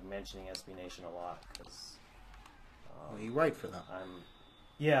like mentioning SB Nation a lot because. Well, you write for them.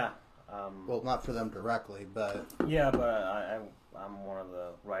 Yeah. Well, not for them directly, but yeah, but I'm one of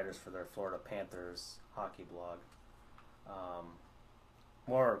the writers for their Florida Panthers hockey blog.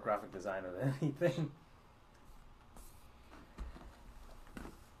 More graphic designer than anything.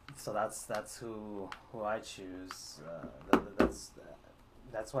 So that's who I choose.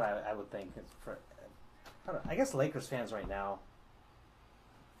 That's what I would think. For I guess Lakers fans right now.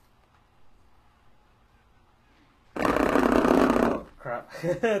 Oh crap!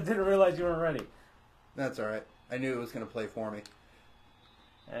 Didn't realize you weren't ready. That's all right. I knew it was going to play for me.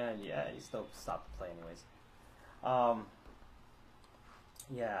 And yeah, you still stopped to play anyways.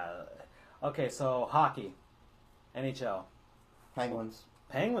 Yeah. Okay, so hockey, NHL, Penguins.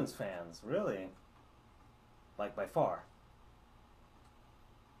 Penguins fans, really? Like by far?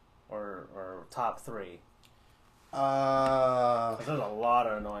 Or top three? 'Cause there's a lot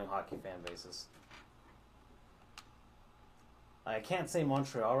of annoying hockey fan bases. I can't say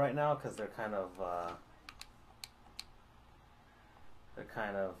Montreal right now because they're kind of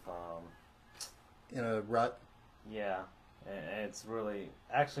in a rut. Yeah, and it's really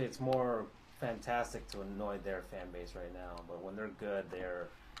actually it's more fantastic to annoy their fan base right now. But when they're good, they're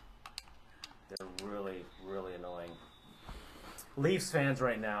really really annoying. Leafs fans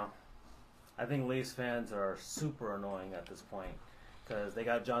right now. I think Leafs fans are super annoying at this point because they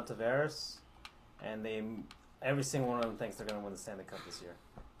got John Tavares, and every single one of them thinks they're going to win the Stanley Cup this year.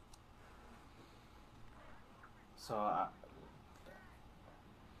 So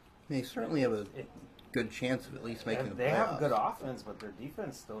they certainly have a good chance of at least making the playoffs. They have good offense, but their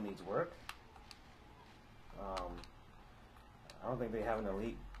defense still needs work. I don't think they have an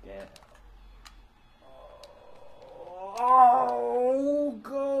elite. Yeah. Oh,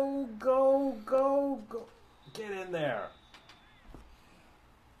 go. Get in there.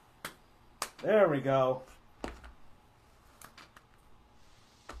 There we go.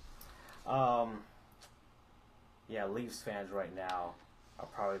 Yeah, Leafs fans right now are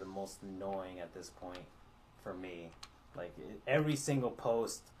probably the most annoying at this point for me. Like every single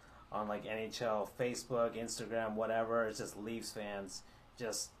post on like NHL, Facebook, Instagram, whatever, it's just Leafs fans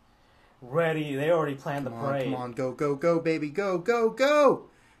just ready. They already planned the parade. Come on, go, baby, go.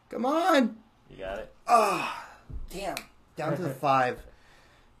 Come on. You got it? Ah, damn. Down to the 5.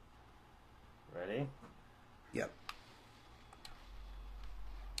 Ready? Yep.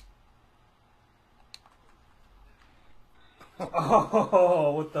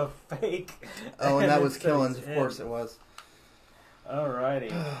 Oh, with the fake. Oh, and that was Killens. Of course it was.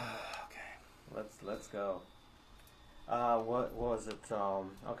 Alrighty. Okay. Let's go. What was it?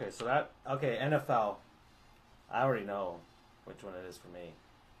 Okay, so NFL. I already know which one it is for me.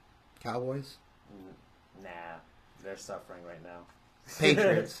 Cowboys? Nah, they're suffering right now.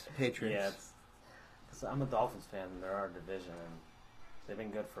 Patriots. Yeah, because I'm a Dolphins fan and they're our division and they've been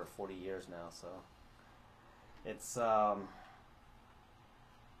good for 40 years now, so it's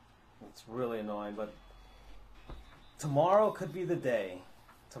really annoying. But tomorrow could be the day.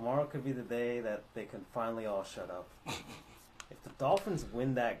 Tomorrow could be the day that they can finally all shut up. If the Dolphins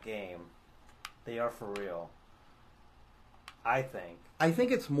win that game, they are for real. I think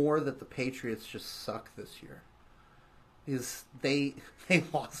it's more that the Patriots just suck this year. Because they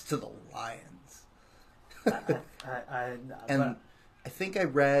lost to the Lions. And I think I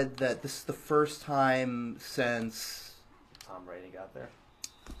read that this is the first time since Tom Brady got there.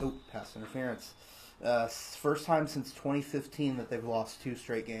 Oh, pass interference. First time since 2015 that they've lost 2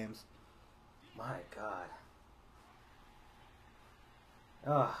 straight games. My God.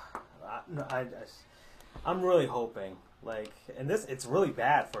 I'm really hoping. And it's really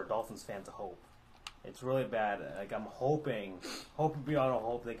bad for a Dolphins fan to hope. It's really bad. Like, I'm hoping beyond all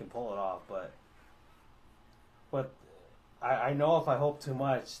hope they can pull it off. But I know if I hope too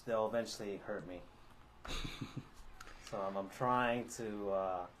much, they'll eventually hurt me. So I'm trying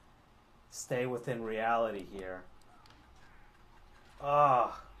to stay within reality here.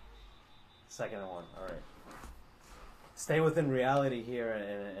 Second one. All right. Stay within reality here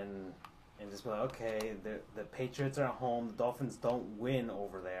and just be like, okay, the Patriots are at home. The Dolphins don't win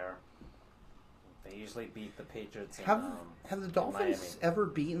over there. They usually beat the Patriots. Have the Dolphins ever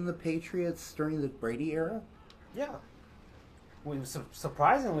beaten the Patriots during the Brady era? Yeah.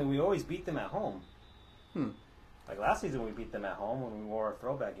 Surprisingly, we always beat them at home. Like last season, we beat them at home when we wore our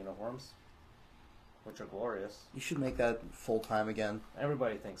throwback uniforms, which are glorious. You should make that full-time again.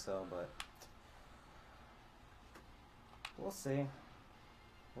 Everybody thinks so, but we'll see.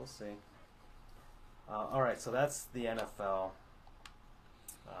 We'll see. All right, so that's the NFL.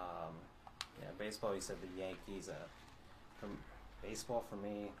 Yeah, baseball, you said the Yankees. Baseball for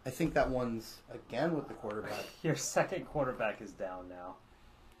me. I think that one's again with the quarterback. Your second quarterback is down now.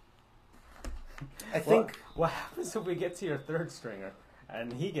 I think. What happens if we get to your third stringer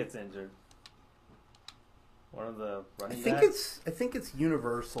and he gets injured? One of the running backs? I think it's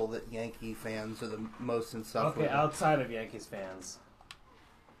universal that Yankee fans are the most insufferable. Okay, outside of Yankees fans,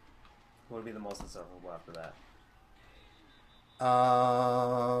 what would be the most insufferable after that?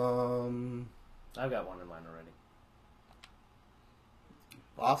 I've got one in mind already.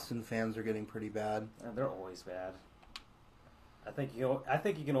 Boston fans are getting pretty bad. They're always bad. I think you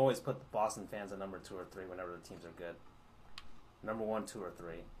can always put the Boston fans at number 2 or 3 whenever the teams are good. Number 1, 2, or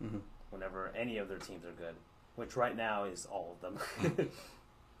 3. Mm-hmm. Whenever any of their teams are good, which right now is all of them.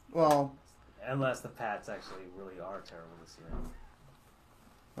 Well, unless the Pats actually really are terrible this year.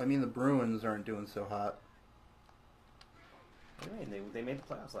 I mean, the Bruins aren't doing so hot. What do you mean? They made the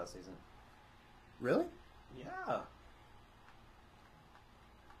playoffs last season. Really? Yeah.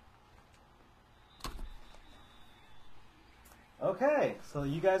 Okay, so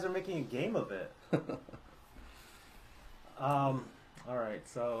you guys are making a game of it. All right,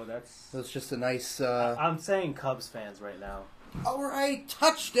 so that's just a nice. I'm saying Cubs fans right now. All right,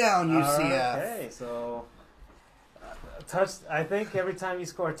 touchdown, UCF. Okay, so I think every time you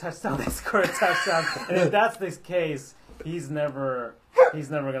score a touchdown, they score a touchdown, and if that's the case, he's never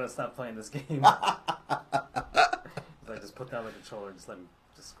gonna stop playing this game. I just put down the controller and just let him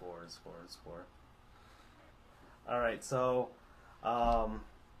just score and score and score. All right, so. Oh.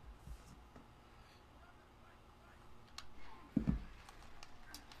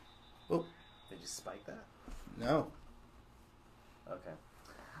 Did you spike that? No. Okay.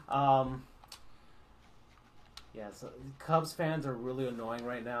 Yeah, so Cubs fans are really annoying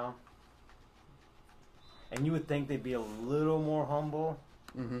right now. And you would think they'd be a little more humble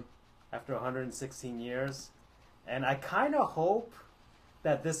after 116 years. And I kind of hope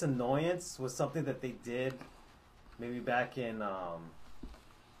that this annoyance was something that they did maybe back in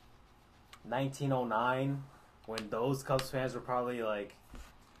 1909 when those Cubs fans were probably like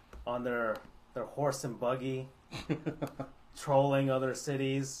on their horse and buggy trolling other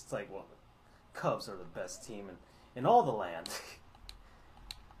cities. It's like, well, the Cubs are the best team in all the land.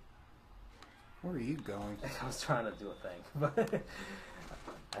 Where are you going? I was trying to do a thing, but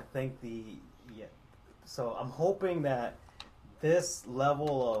I think so I'm hoping that this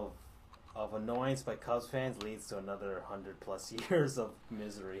level of annoyance by Cubs fans leads to another 100+ years of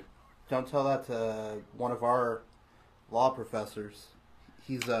misery. Don't tell that to one of our law professors.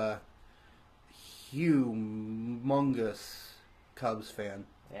 He's a humongous Cubs fan.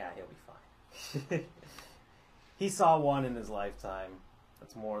 Yeah, he'll be fine. He saw one in his lifetime.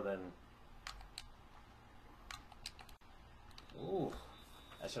 That's more than... Ooh,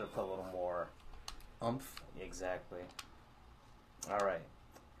 I should have put a little more... Umph. Exactly. All right.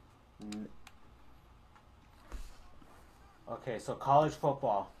 Okay, so college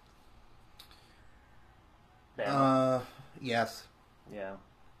football. Bama. Yes. Yeah.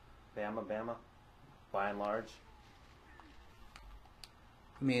 Bama. By and large.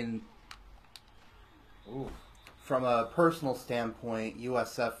 I mean, ooh. From a personal standpoint,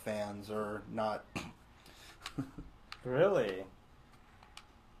 USF fans are not... Really?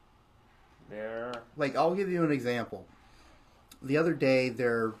 They're... Like, I'll give you an example. The other day,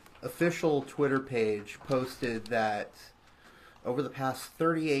 their official Twitter page posted that over the past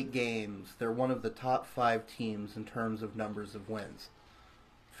 38 games, they're one of the top 5 teams in terms of numbers of wins.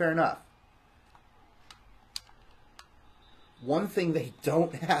 Fair enough. One thing they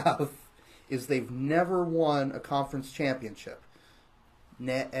don't have is they've never won a conference championship.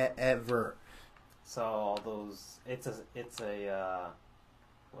 Never. So all those, it's a,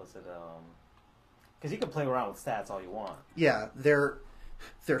 because you can play around with stats all you want. Yeah, they're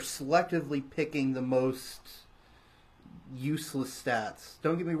selectively picking the most useless stats.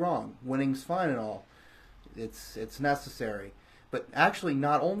 Don't get me wrong, winning's fine and all. It's necessary. But actually,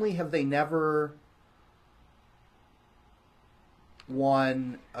 not only have they never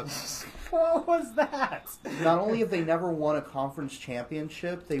won a... What was that? Not only have they never won a conference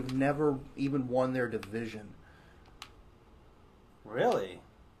championship, they've never even won their division. Really?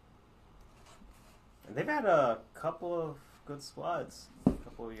 And they've had a couple of good squads a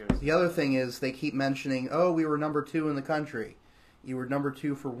couple of years. The other thing is they keep mentioning, oh, we were number 2 in the country. You were number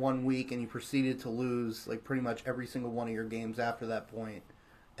 2 for 1 week, and you proceeded to lose like pretty much every single one of your games after that point,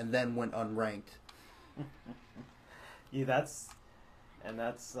 and then went unranked. Yeah, that's.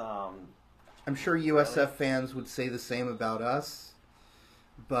 I'm sure USF fans would say the same about us,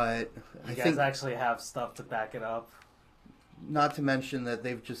 but You I guys think actually have stuff to back it up. not to mention that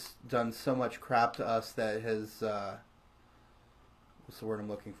they've just done so much crap to us that has what's the word I'm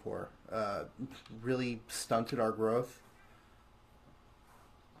looking for? Really stunted our growth.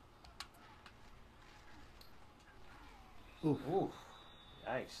 Oof. Ooh,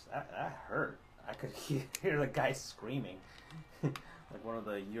 yikes! That hurt. I could hear the guy screaming, like one of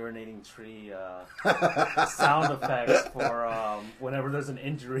the urinating tree sound effects for whenever there's an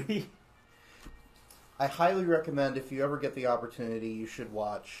injury. I highly recommend, if you ever get the opportunity, you should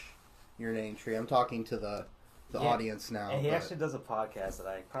watch Urinating Tree. I'm talking to the audience now. And he actually does a podcast that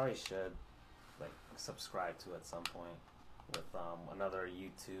I probably should like subscribe to at some point with another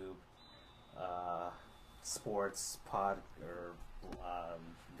YouTube sports pod or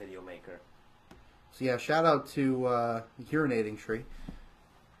video maker. So yeah, shout out to Urinating Tree.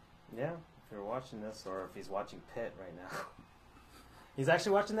 Yeah, if you're watching this, or if he's watching Pitt right now, he's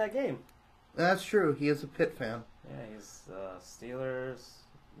actually watching that game. That's true. He is a Pitt fan. Yeah, he's Steelers,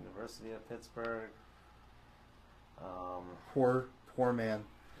 University of Pittsburgh. Poor man.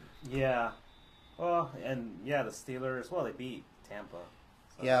 Yeah. Well, and yeah, the Steelers. Well, they beat Tampa.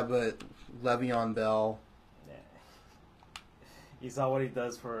 So. Yeah, but Le'Veon Bell. Yeah. You saw what he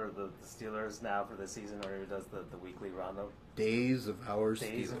does for the Steelers now for the season, where he does the weekly roundup. Days of our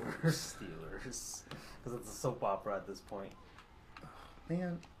Days Steelers. of our Steelers. Because it's a soap opera at this point.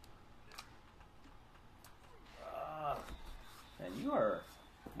 Man. And you are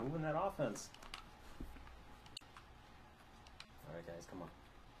moving that offense. All right, guys, come on.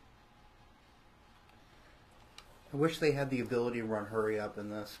 I wish they had the ability to run hurry up in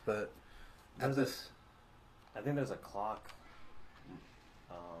this, but at this... I think there's a clock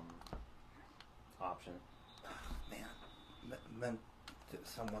option. Man, meant to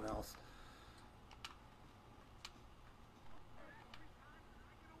someone else.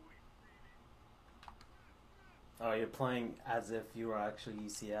 Oh, you're playing as if you were actually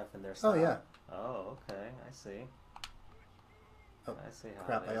UCF and their style. Oh, yeah. Oh, okay. I see. Oh, I see how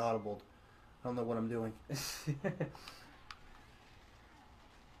crap, it I is. audibled. I don't know what I'm doing.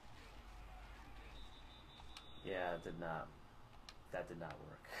 Yeah, it did not. That did not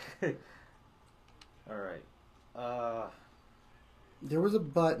work. All right. There was a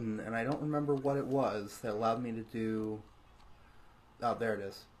button, and I don't remember what it was, that allowed me to do... Oh, there it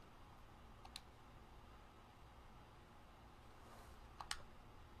is.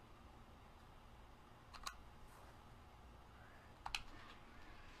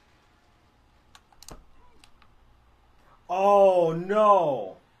 Oh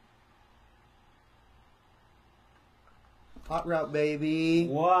no! Hot route, baby.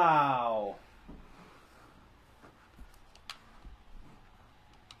 Wow.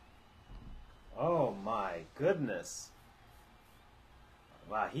 Oh my goodness.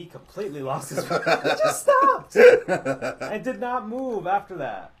 Wow, he completely lost his... He just stopped! I did not move after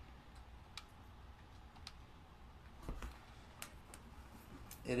that.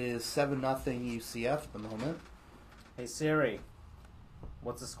 It is 7-0 UCF at the moment. Hey Siri,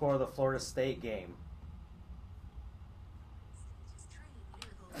 what's the score of the Florida State game?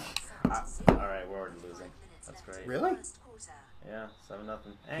 Alright, we're already losing. That's great. Really? Yeah,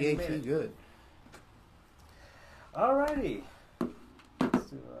 7-0. PAT good. Alrighty.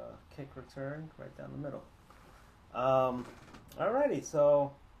 Let's do a kick return right down the middle. Alrighty,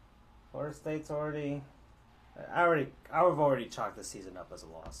 so Florida State's already... I've already chalked the season up as a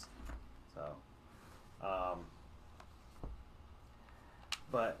loss. So,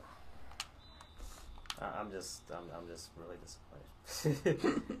 but I'm just really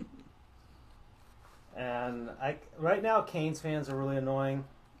disappointed. And right now, Canes fans are really annoying.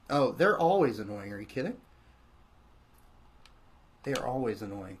 Oh, they're always annoying. Are you kidding? They are always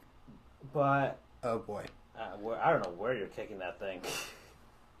annoying. But oh boy, I don't know where you're kicking that thing.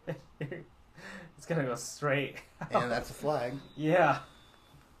 It's gonna go straight. And that's a flag. Yeah.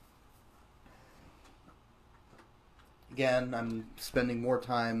 Again, I'm spending more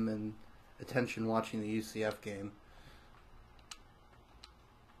time and attention watching the UCF game.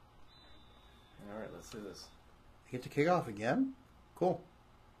 All right, let's do this. I get to kick off again? Cool.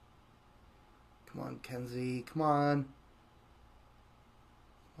 Come on, Kenzie. Come on.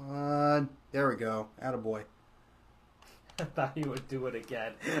 Come on. There we go. Attaboy. I thought you would do it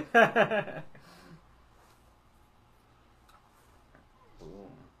again. Boom.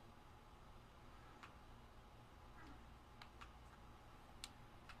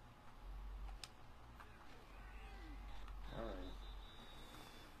 Alright.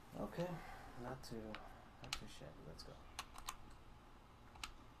 Okay. Not too shabby. Let's go.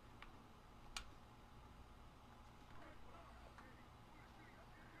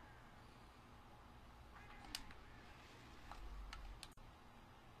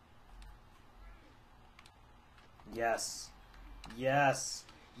 Yes. Yes.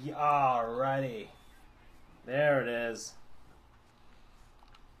 Alrighty. There it is.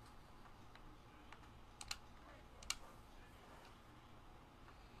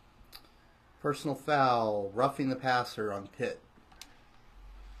 Personal foul. Roughing the passer on Pitt.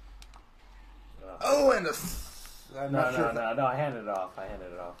 Oh, and I'm not sure. No. I handed it off.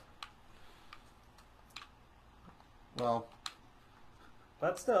 Well,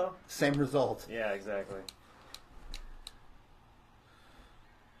 But still. same result. Yeah, exactly.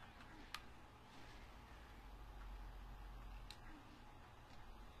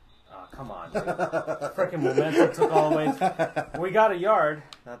 Oh, come on, dude. Freaking momentum took all the way. We got a yard.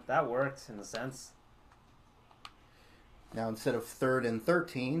 That worked in a sense. Now, instead of 3rd and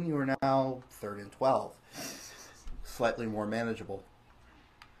 13, you are now 3rd and 12. Slightly more manageable.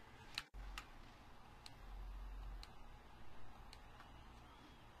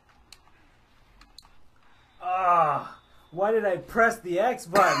 Why did I press the X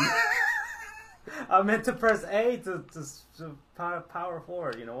button? I meant to press A to power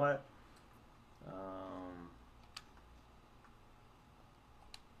forward. You know what?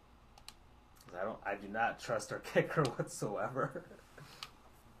 I do not trust our kicker whatsoever.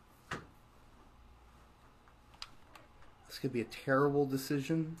 This could be a terrible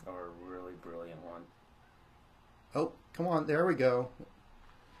decision. Or a really brilliant one. Oh, come on. There we go.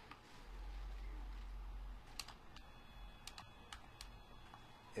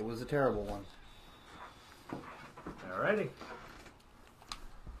 It was a terrible one. Alrighty.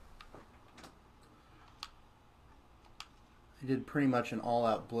 I did pretty much an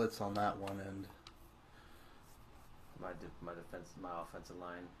all-out blitz on that one, and my offensive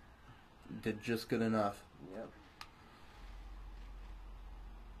line did just good enough. Yep.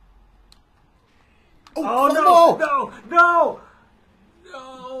 Oh, no!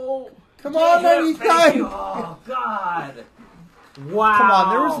 Come on, Thank you. Oh God! Wow! Come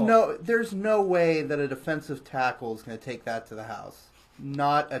on, there's no way that a defensive tackle is going to take that to the house.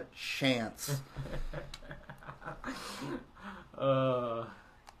 Not a chance. What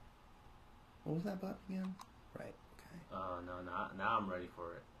was that button again? Right. Okay. Oh no! Now I'm ready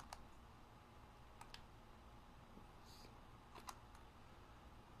for it.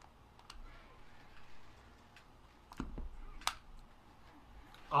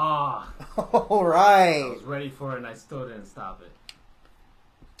 All right. I was ready for it, and I still didn't stop it.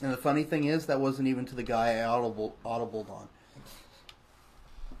 And the funny thing is, that wasn't even to the guy I audibled on.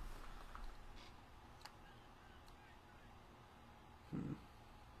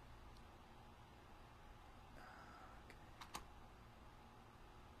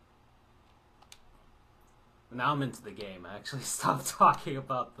 Now I'm into the game. I actually stopped talking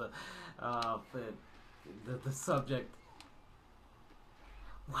about the subject.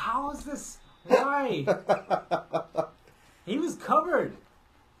 How is this? Why? He was covered.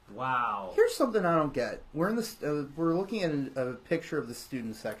 Wow. Here's something I don't get. We're in this. We're looking at a picture of the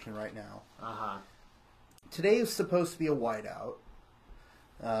student section right now. Today is supposed to be a whiteout.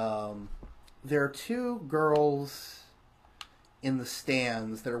 There are two girls in the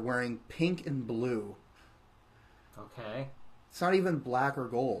stands that are wearing pink and blue. Okay. It's not even black or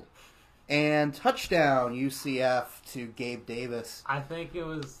gold. And touchdown UCF to Gabe Davis. I think it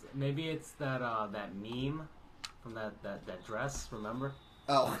was, maybe it's that that meme from that dress, remember?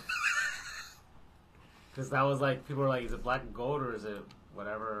 Oh. Because that was like, people were like, is it black and gold or is it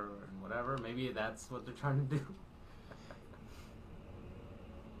whatever and whatever? Maybe that's what they're trying to do.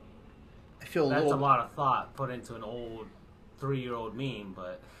 I feel That's a lot of thought put into an old 3-year-old meme,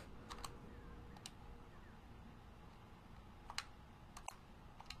 but...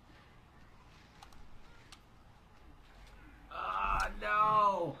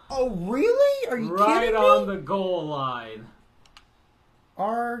 No! Oh, really? Are you kidding me? Right on the goal line.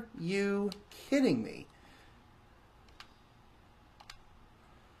 Are you kidding me?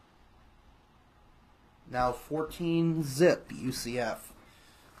 Now 14 zip UCF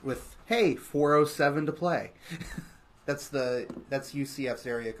with, hey, 4:07 to play. That's UCF's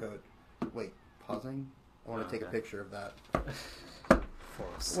area code. Wait, pausing? I want to take a picture of that.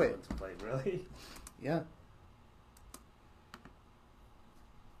 407 to play, really? Yeah.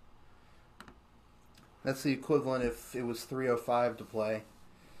 That's the equivalent if it was 305 to play.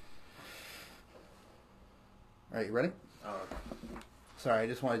 Alright, you ready? Oh, okay. Sorry, I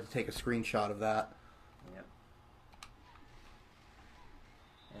just wanted to take a screenshot of that. Yep.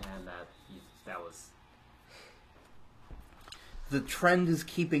 And that was... The trend is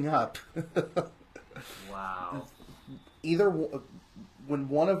keeping up. Wow. When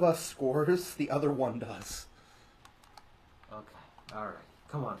one of us scores, the other one does. Okay, alright.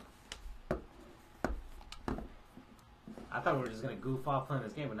 Come on. I thought we were just going to goof off playing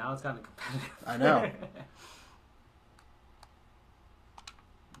this game, but now it's gotten competitive. I know.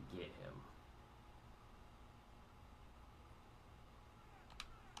 Get him.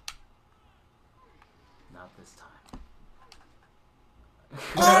 Not this time.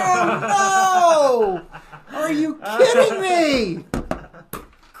 Oh no! Are you kidding me?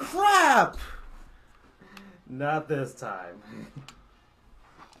 Crap! Not this time.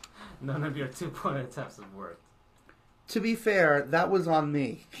 None of your 2-point attempts have worked. To be fair, that was on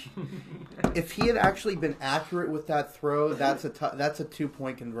me. If he had actually been accurate with that throw, that's a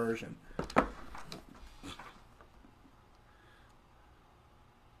 2-point conversion.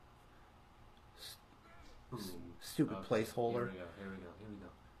 Stupid placeholder. Here we go.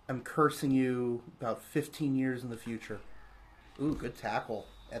 I'm cursing you about 15 years in the future. Ooh, good tackle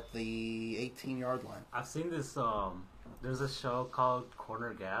at the 18-yard line. I've seen this, there's a show called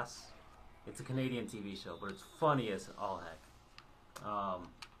Corner Gas. It's a Canadian TV show, but it's funny as all heck.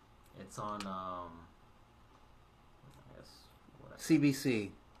 It's on, I guess, whatever. CBC.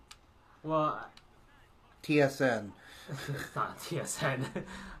 Well, TSN. it's not TSN,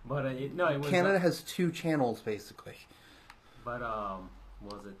 but it was Canada has 2 channels basically. But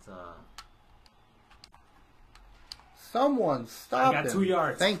was it? Someone stop I got him. 2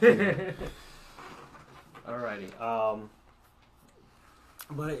 yards. Thank you. Alrighty.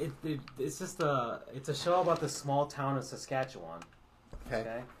 But it's just it's a show about this small town in Saskatchewan.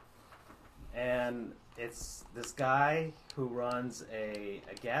 Okay. And it's this guy who runs a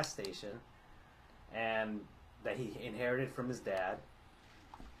gas station, and that he inherited from his dad.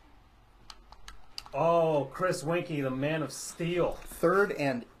 Oh, Chris Winkie, the man of steel. 3rd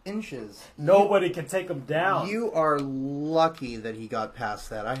and inches. Nobody can take him down. You are lucky that he got past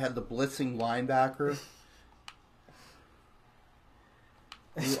that. I had the blitzing linebacker.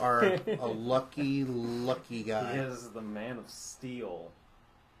 You are a lucky guy. He is the man of steel.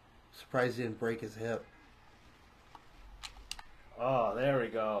 Surprised he didn't break his hip. Oh, there we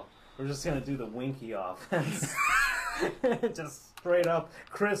go. We're just going to do the Winkie offense. Just straight up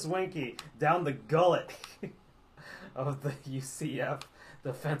Chris Winkie down the gullet of the UCF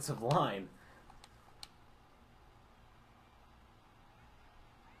defensive line.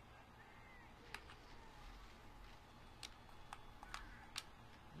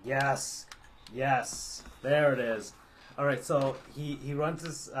 Yes. There it is. All right, so he runs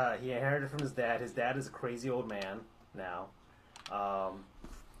this. He inherited from his dad. His dad is a crazy old man now.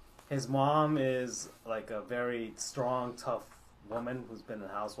 His mom is like a very strong, tough woman who's been a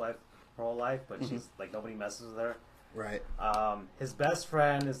housewife her whole life, but she's like nobody messes with her. Right. His best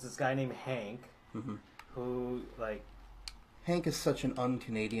friend is this guy named Hank, who like Hank is such an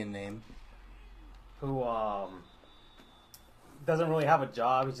un-Canadian name. Who doesn't really have a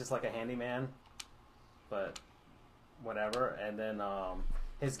job. He's just like a handyman, but whatever. And then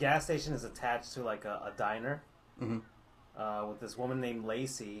his gas station is attached to like a diner with this woman named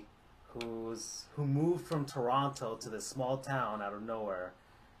Lacey, who moved from Toronto to this small town out of nowhere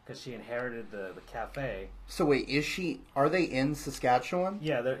because she inherited the cafe. So wait, are they in Saskatchewan?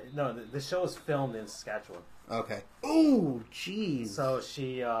 Yeah, the show is filmed in Saskatchewan. Okay. Oh, jeez. So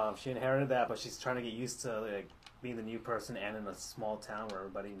she inherited that, but she's trying to get used to like being the new person and in a small town where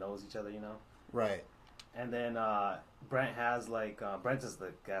everybody knows each other, you know. Right. And then Brent has Brent is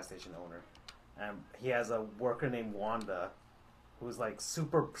the gas station owner, and he has a worker named Wanda, who's like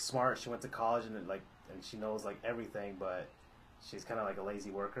super smart. She went to college and she knows like everything, but she's kind of like a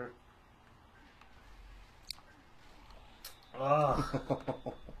lazy worker. Oh.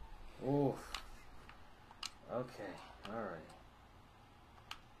 Oof. Okay. All right.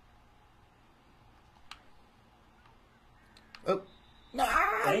 Oh.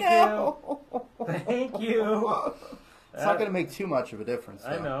 Thank you. Thank you. It's not going to make too much of a difference, though.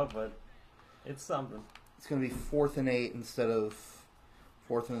 I know, but it's something. It's going to be 4th and 8 instead of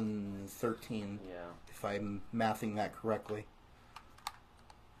 4th and 13. Yeah. If I'm mathing that correctly.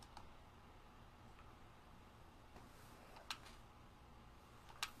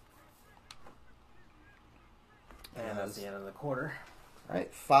 That's the end of the quarter. All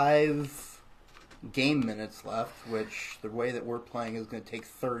right, 5 game minutes left, which the way that we're playing is going to take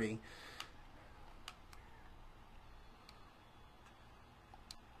 30.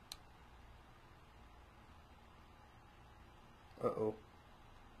 Uh-oh.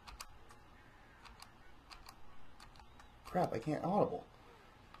 Crap, I can't audible.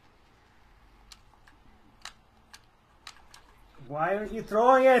 Why aren't you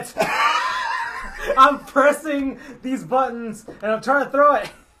throwing it? I'm pressing these buttons and I'm trying to throw it.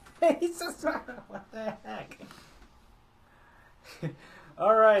 He's just what the heck?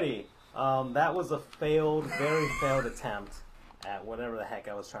 Alrighty. That was a very failed attempt at whatever the heck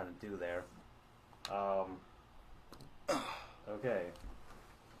I was trying to do there. Okay.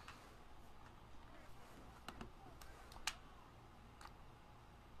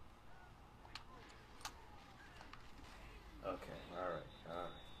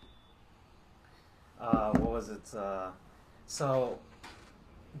 What was it? So,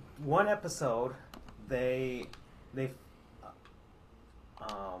 one episode, they,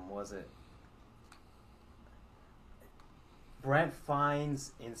 was it? Brent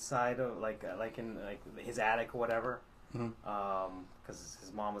finds inside of like in his attic or whatever, because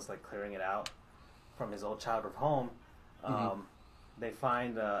his mom was like clearing it out from his old childhood home. They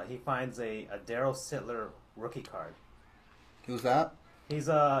find he finds a Daryl Sittler rookie card. Who's that? He's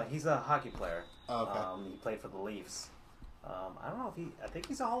a hockey player. Oh, okay. He played for the Leafs. I don't know if I think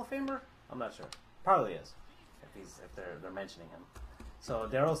he's a Hall of Famer. I'm not sure. Probably is. If they're mentioning him. So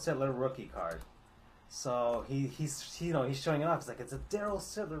Daryl Sittler rookie card. So he's showing it off. He's like, it's a Daryl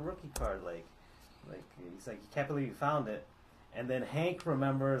Sittler rookie card. Like he's like, you can't believe you found it. And then Hank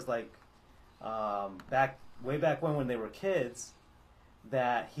remembers way back when they were kids,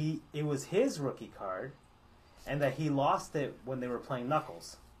 that it was his rookie card, and that he lost it when they were playing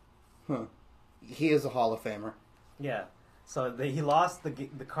Knuckles. Huh. He is a Hall of Famer. Yeah. So he lost the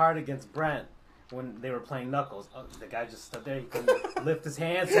card against Brent when they were playing Knuckles. Oh, the guy just stood there. He couldn't lift his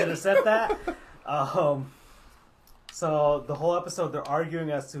hands to intercept that. So the whole episode they're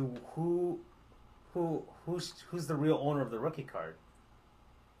arguing as to who's the real owner of the rookie card.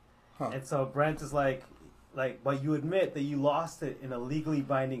 Huh. And so Brent is like, but you admit that you lost it in a legally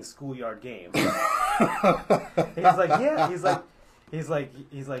binding schoolyard game. He's like, yeah. He's like,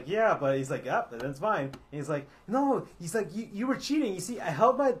 yeah, but he's like, yep, that's fine. And he's like, no, he's like, you were cheating. You see, I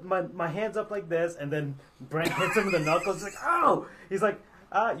held my hands up like this, and then Brent hits him in the knuckles. He's like, oh! He's like,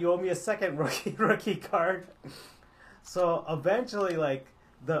 you owe me a second rookie card. So eventually, like,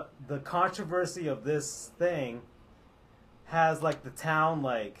 the controversy of this thing has, like, the town,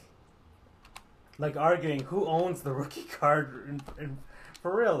 like arguing who owns the rookie card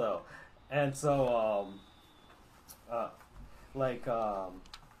for real, though. And so,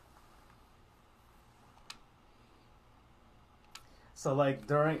 so like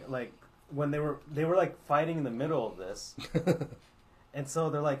during when they were like fighting in the middle of this, and so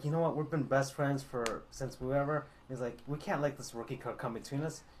they're like, you know what, we've been best friends since we ever. He's like, we can't let this rookie card come between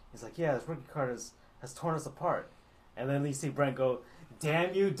us. He's like, yeah, this rookie card has torn us apart. And then you see Brent go,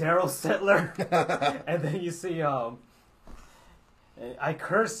 damn you, Daryl Sittler. And then you see I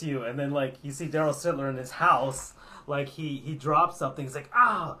curse you. And then like you see Daryl Sittler in his house. Like he drops something. He's like,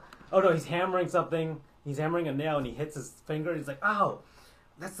 oh no, he's hammering something. He's hammering a nail and he hits his finger. He's like, oh,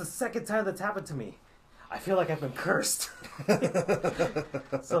 that's the second time that's happened to me. I feel like I've been cursed.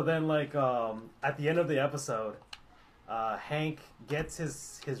 So then like at the end of the episode, Hank gets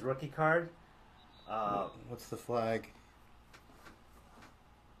his rookie card. What's the flag?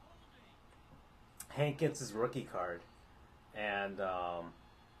 Hank gets his rookie card, and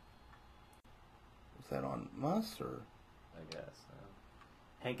is that on Muss or? I guess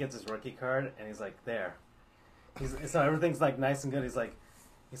Hank gets his rookie card, and he's like, there. So everything's like nice and good. He's like,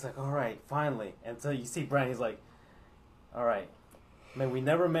 all right, finally. And so you see Brent. He's like, all right, man, we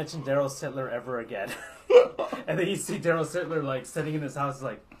never mentioned Daryl Sittler ever again. And then you see Daryl Sittler like sitting in his house, he's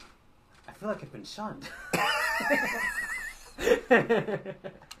like, I feel like I've been shunned. It's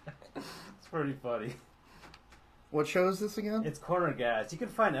pretty funny. What show is this again? It's Corner Gas. You can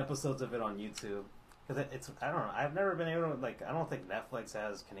find episodes of it on YouTube. Because it's, I don't know, I've never been able to, like, I don't think Netflix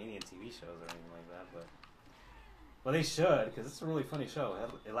has Canadian TV shows or anything like that, but... Well, they should, because it's a really funny show.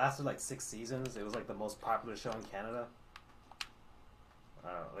 It lasted like 6 seasons. It was like the most popular show in Canada. I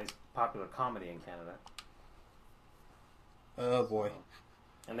don't know, at least popular comedy in Canada. Oh boy.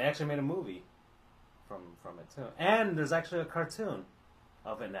 And they actually made a movie from it too. And there's actually a cartoon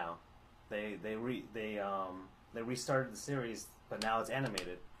of it now. They restarted the series, but now it's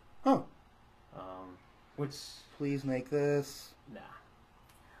animated. Huh. Which Please make this. nah.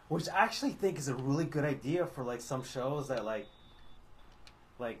 Which I actually think is a really good idea for like some shows that like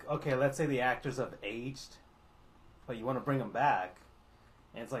okay, let's say the actors have aged, but you want to bring them back,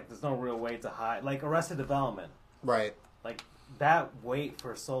 and it's like there's no real way to hide. Like Arrested Development, Right. like that wait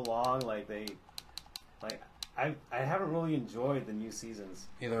for so long, like I haven't really enjoyed the new seasons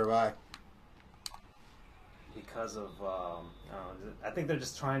Neither have I. because of I don't know, I think they're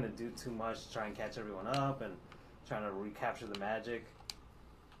just trying to do too much to try and catch everyone up and trying to recapture the magic.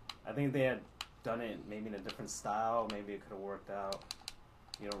 I think if they had done it maybe in a different style, maybe it could have worked out.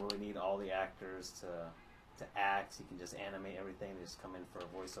 You don't really need all the actors to act. You can just animate everything. They just come in for a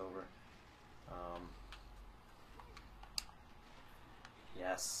voiceover.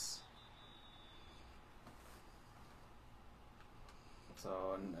 Yes.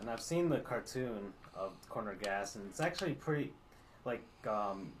 So, and I've seen the cartoon of Corner Gas, and it's actually pretty, like,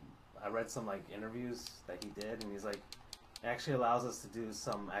 I read some, like, interviews that he did, and he's like, it actually allows us to do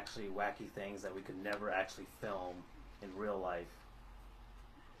some actually wacky things that we could never actually film in real life.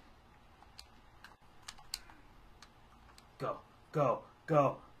 Go, go,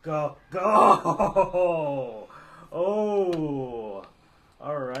 go, go, go! Oh!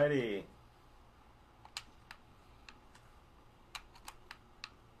 Alrighty.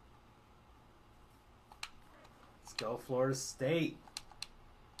 Let's go, Florida State.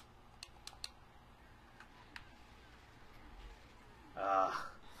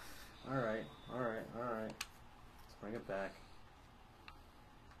 Alright, alright, alright. Let's bring it back.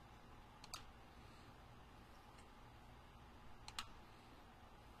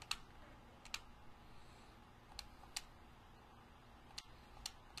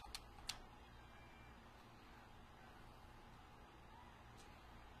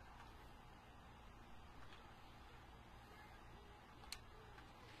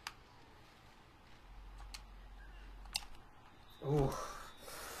 Ooh.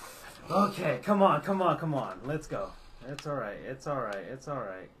 Okay, come on, come on, come on. Let's go. It's alright, it's alright, it's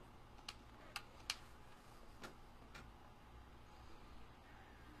alright.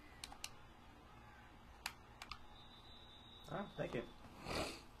 Oh, thank you.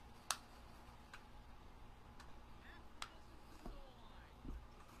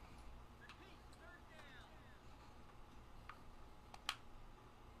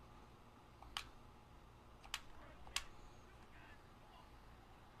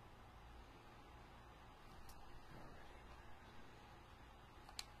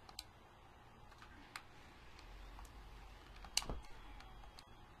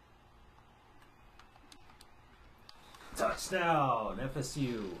 Touchdown,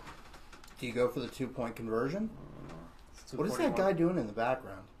 FSU. Do you go for the 2-point conversion? It's What is that guy doing in the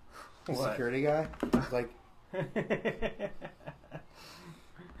background? The What? security guy? He's like,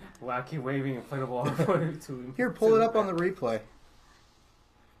 Wacky waving inflatable to him. here, pull it up on the replay.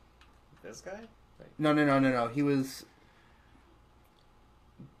 This guy? Wait. No. He was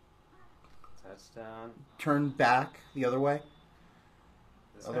Touchdown. turned back the other way.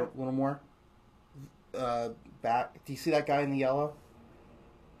 This A guy? little more. Back. Do you see that guy in the yellow?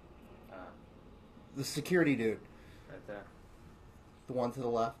 The security dude. Right there. The one to the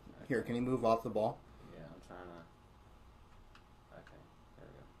left. Here, can you move off the ball? Yeah, I'm trying to. Okay, there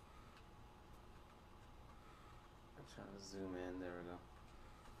we go. I'm trying to zoom in. There we go.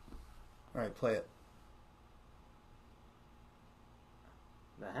 All right, play it.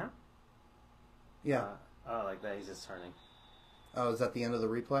 That him? Yeah. Oh, like that. He's just turning. Oh, is that the end of the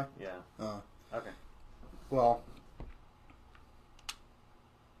replay? Yeah. Okay. Well,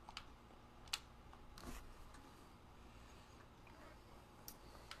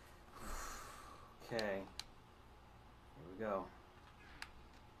 Okay. Here we go.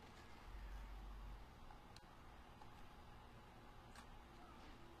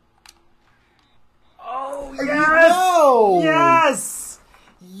 Oh, yes! No! Yes!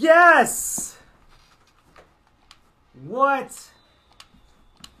 Yes! What?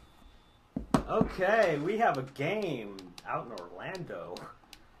 Okay, we have a game out in Orlando.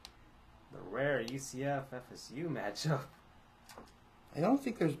 The rare UCF FSU matchup. I don't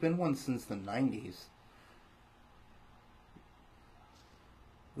think there's been one since the 90s.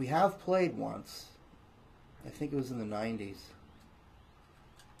 We have played once. I think it was in the 90s.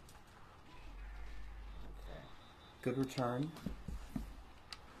 Okay. Good return.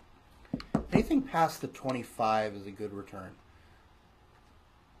 Anything past the 25 is a good return.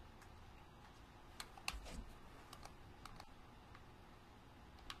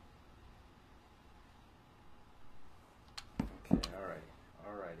 Okay,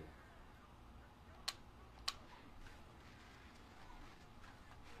 alrighty.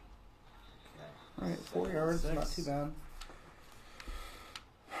 Okay. All right, 4 yards, not too bad.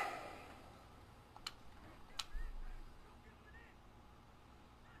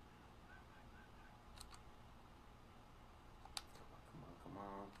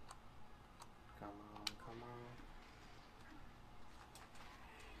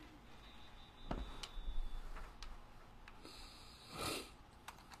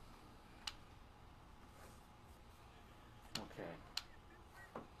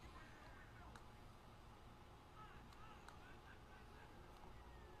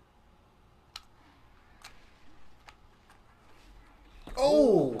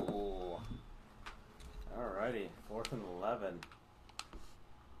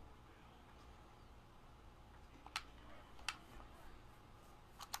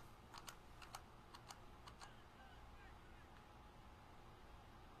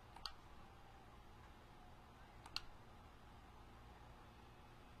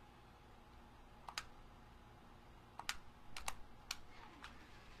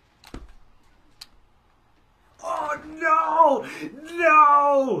 No!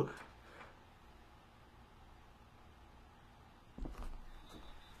 No!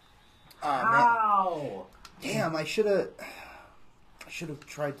 Oh, man. How? Damn, I should have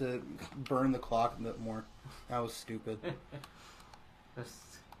tried to burn the clock a bit more. That was stupid.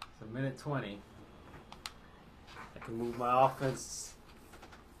 It's a minute 20. I can move my offense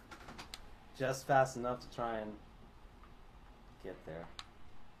just fast enough to try and get there.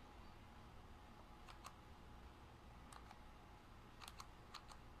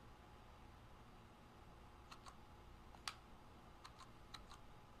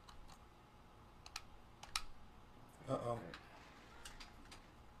 Uh-oh.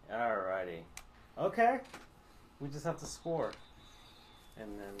 Alrighty. Okay. We just have to score.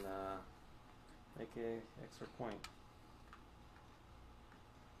 And then make a extra point.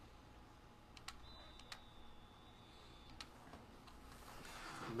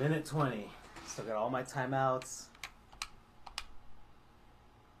 Minute 20. Still got all my timeouts.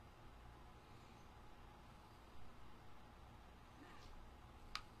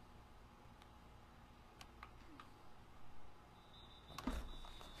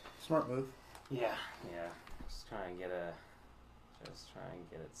 Smart move. Yeah. Just try and get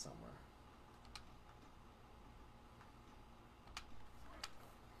it somewhere.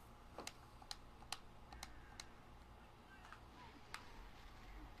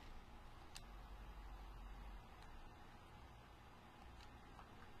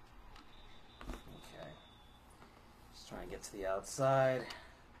 Okay. Just try and get to the outside.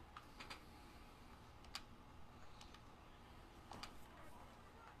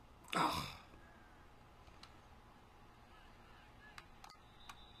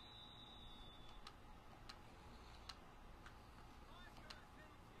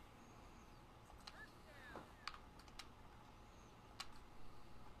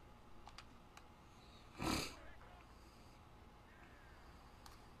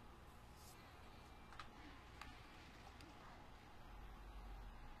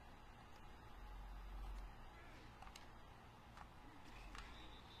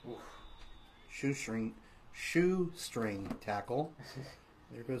 Shoestring tackle.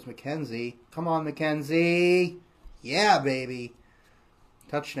 There goes McKenzie. Come on, McKenzie. Yeah, baby.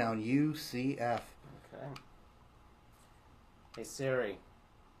 Touchdown, UCF. Okay. Hey Siri,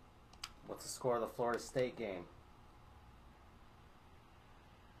 what's the score of the Florida State game?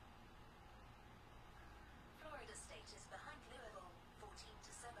 Florida State is behind Louisville, 14-7,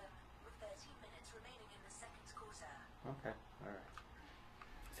 with 13 minutes remaining in the second quarter. Okay, alright.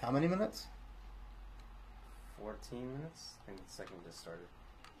 How many minutes? 14 minutes? I think the second just started.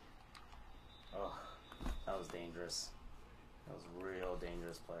 Oh, that was dangerous. That was a real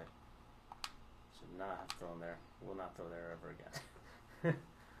dangerous play. Should not have thrown there. Will not throw there ever again.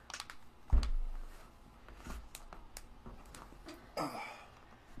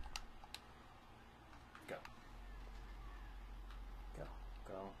 Go. Go.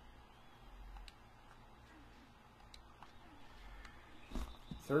 Go.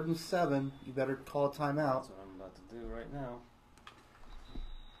 Third and 7. You better call a timeout. That's what I'm about to do right now.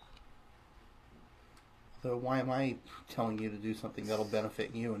 So why am I telling you to do something that'll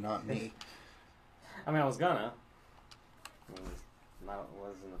benefit you and not me? I mean, I was gonna. I mean, it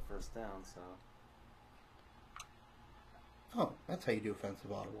wasn't the first down, so. Oh, that's how you do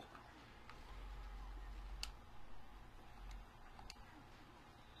offensive audible.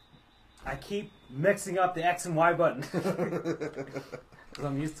 I keep mixing up the X and Y button. Because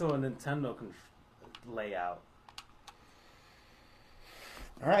I'm used to a Nintendo layout.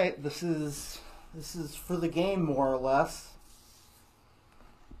 All right, this is for the game, more or less.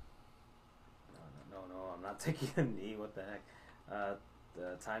 No, I'm not taking a knee. What the heck?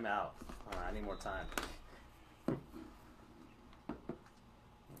 The timeout. I need more time.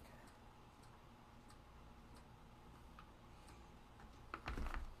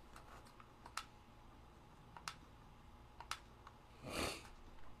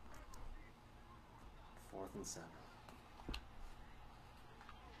 Fourth and 7.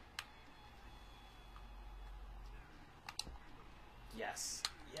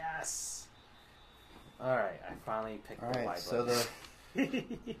 Yes. All right, I finally picked the Y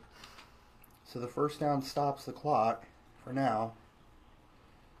button. So the first down stops the clock for now.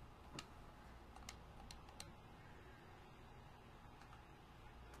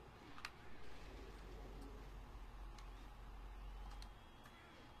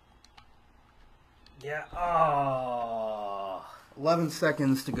 Yeah. Oh. 11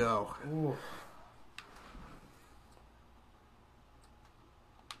 seconds to go. Ooh.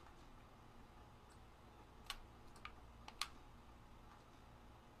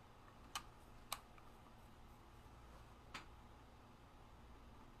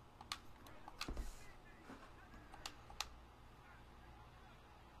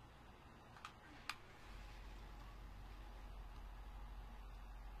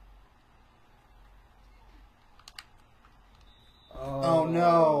 Oh,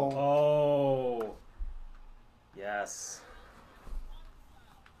 no. Oh. Yes.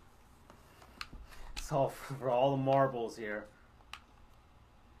 It's all for all the marbles here.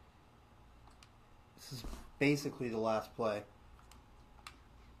 This is basically the last play.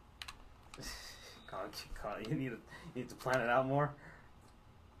 God, you need to plan it out more.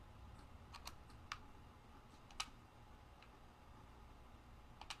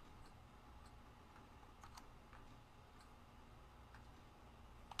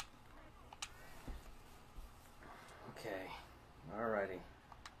 Okay, alrighty,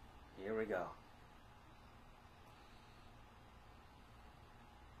 here we go.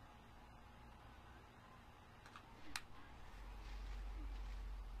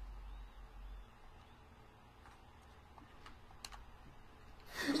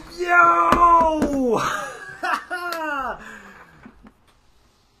 Yo!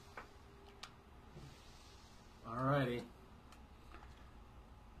 Alrighty.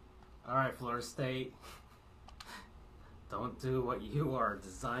 Alright, Florida State. Don't do what you are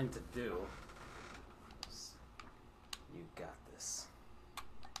designed to do. You got this.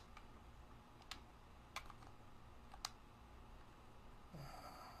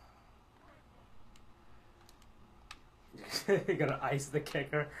 You're gonna ice the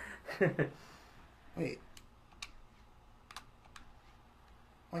kicker. Wait.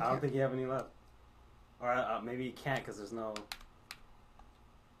 I don't think you have any left. Or maybe you can't because there's no...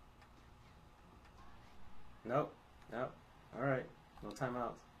 Nope. Nope. Alright. No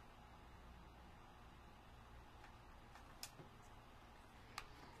timeouts.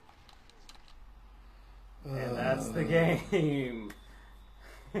 And that's the game.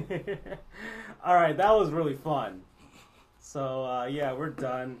 Alright, that was really fun. So, yeah, we're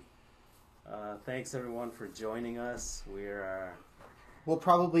done. Thanks, everyone, for joining us. We'll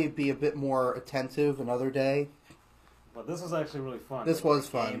probably be a bit more attentive another day. But this was actually really fun. This was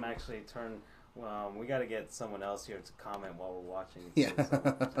the fun. Game actually turned... we got to get someone else here to comment while we're watching. Yeah.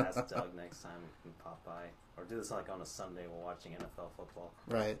 So ask Doug next time he can pop by. Or do this like on a Sunday while watching NFL football.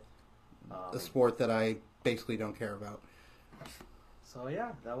 Right. A sport that I basically don't care about. So,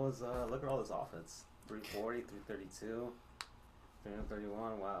 yeah, that was... look at all this offense. 340, 332,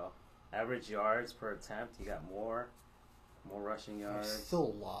 331, wow. Average yards per attempt, you got more rushing yards.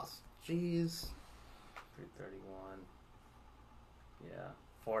 Still lost. Jeez. 331. Yeah.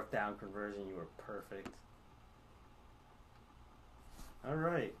 4th down conversion, you were perfect. All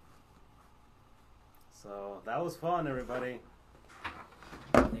right. So that was fun, everybody.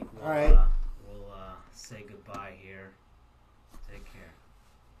 I think we'll say goodbye here. Take care.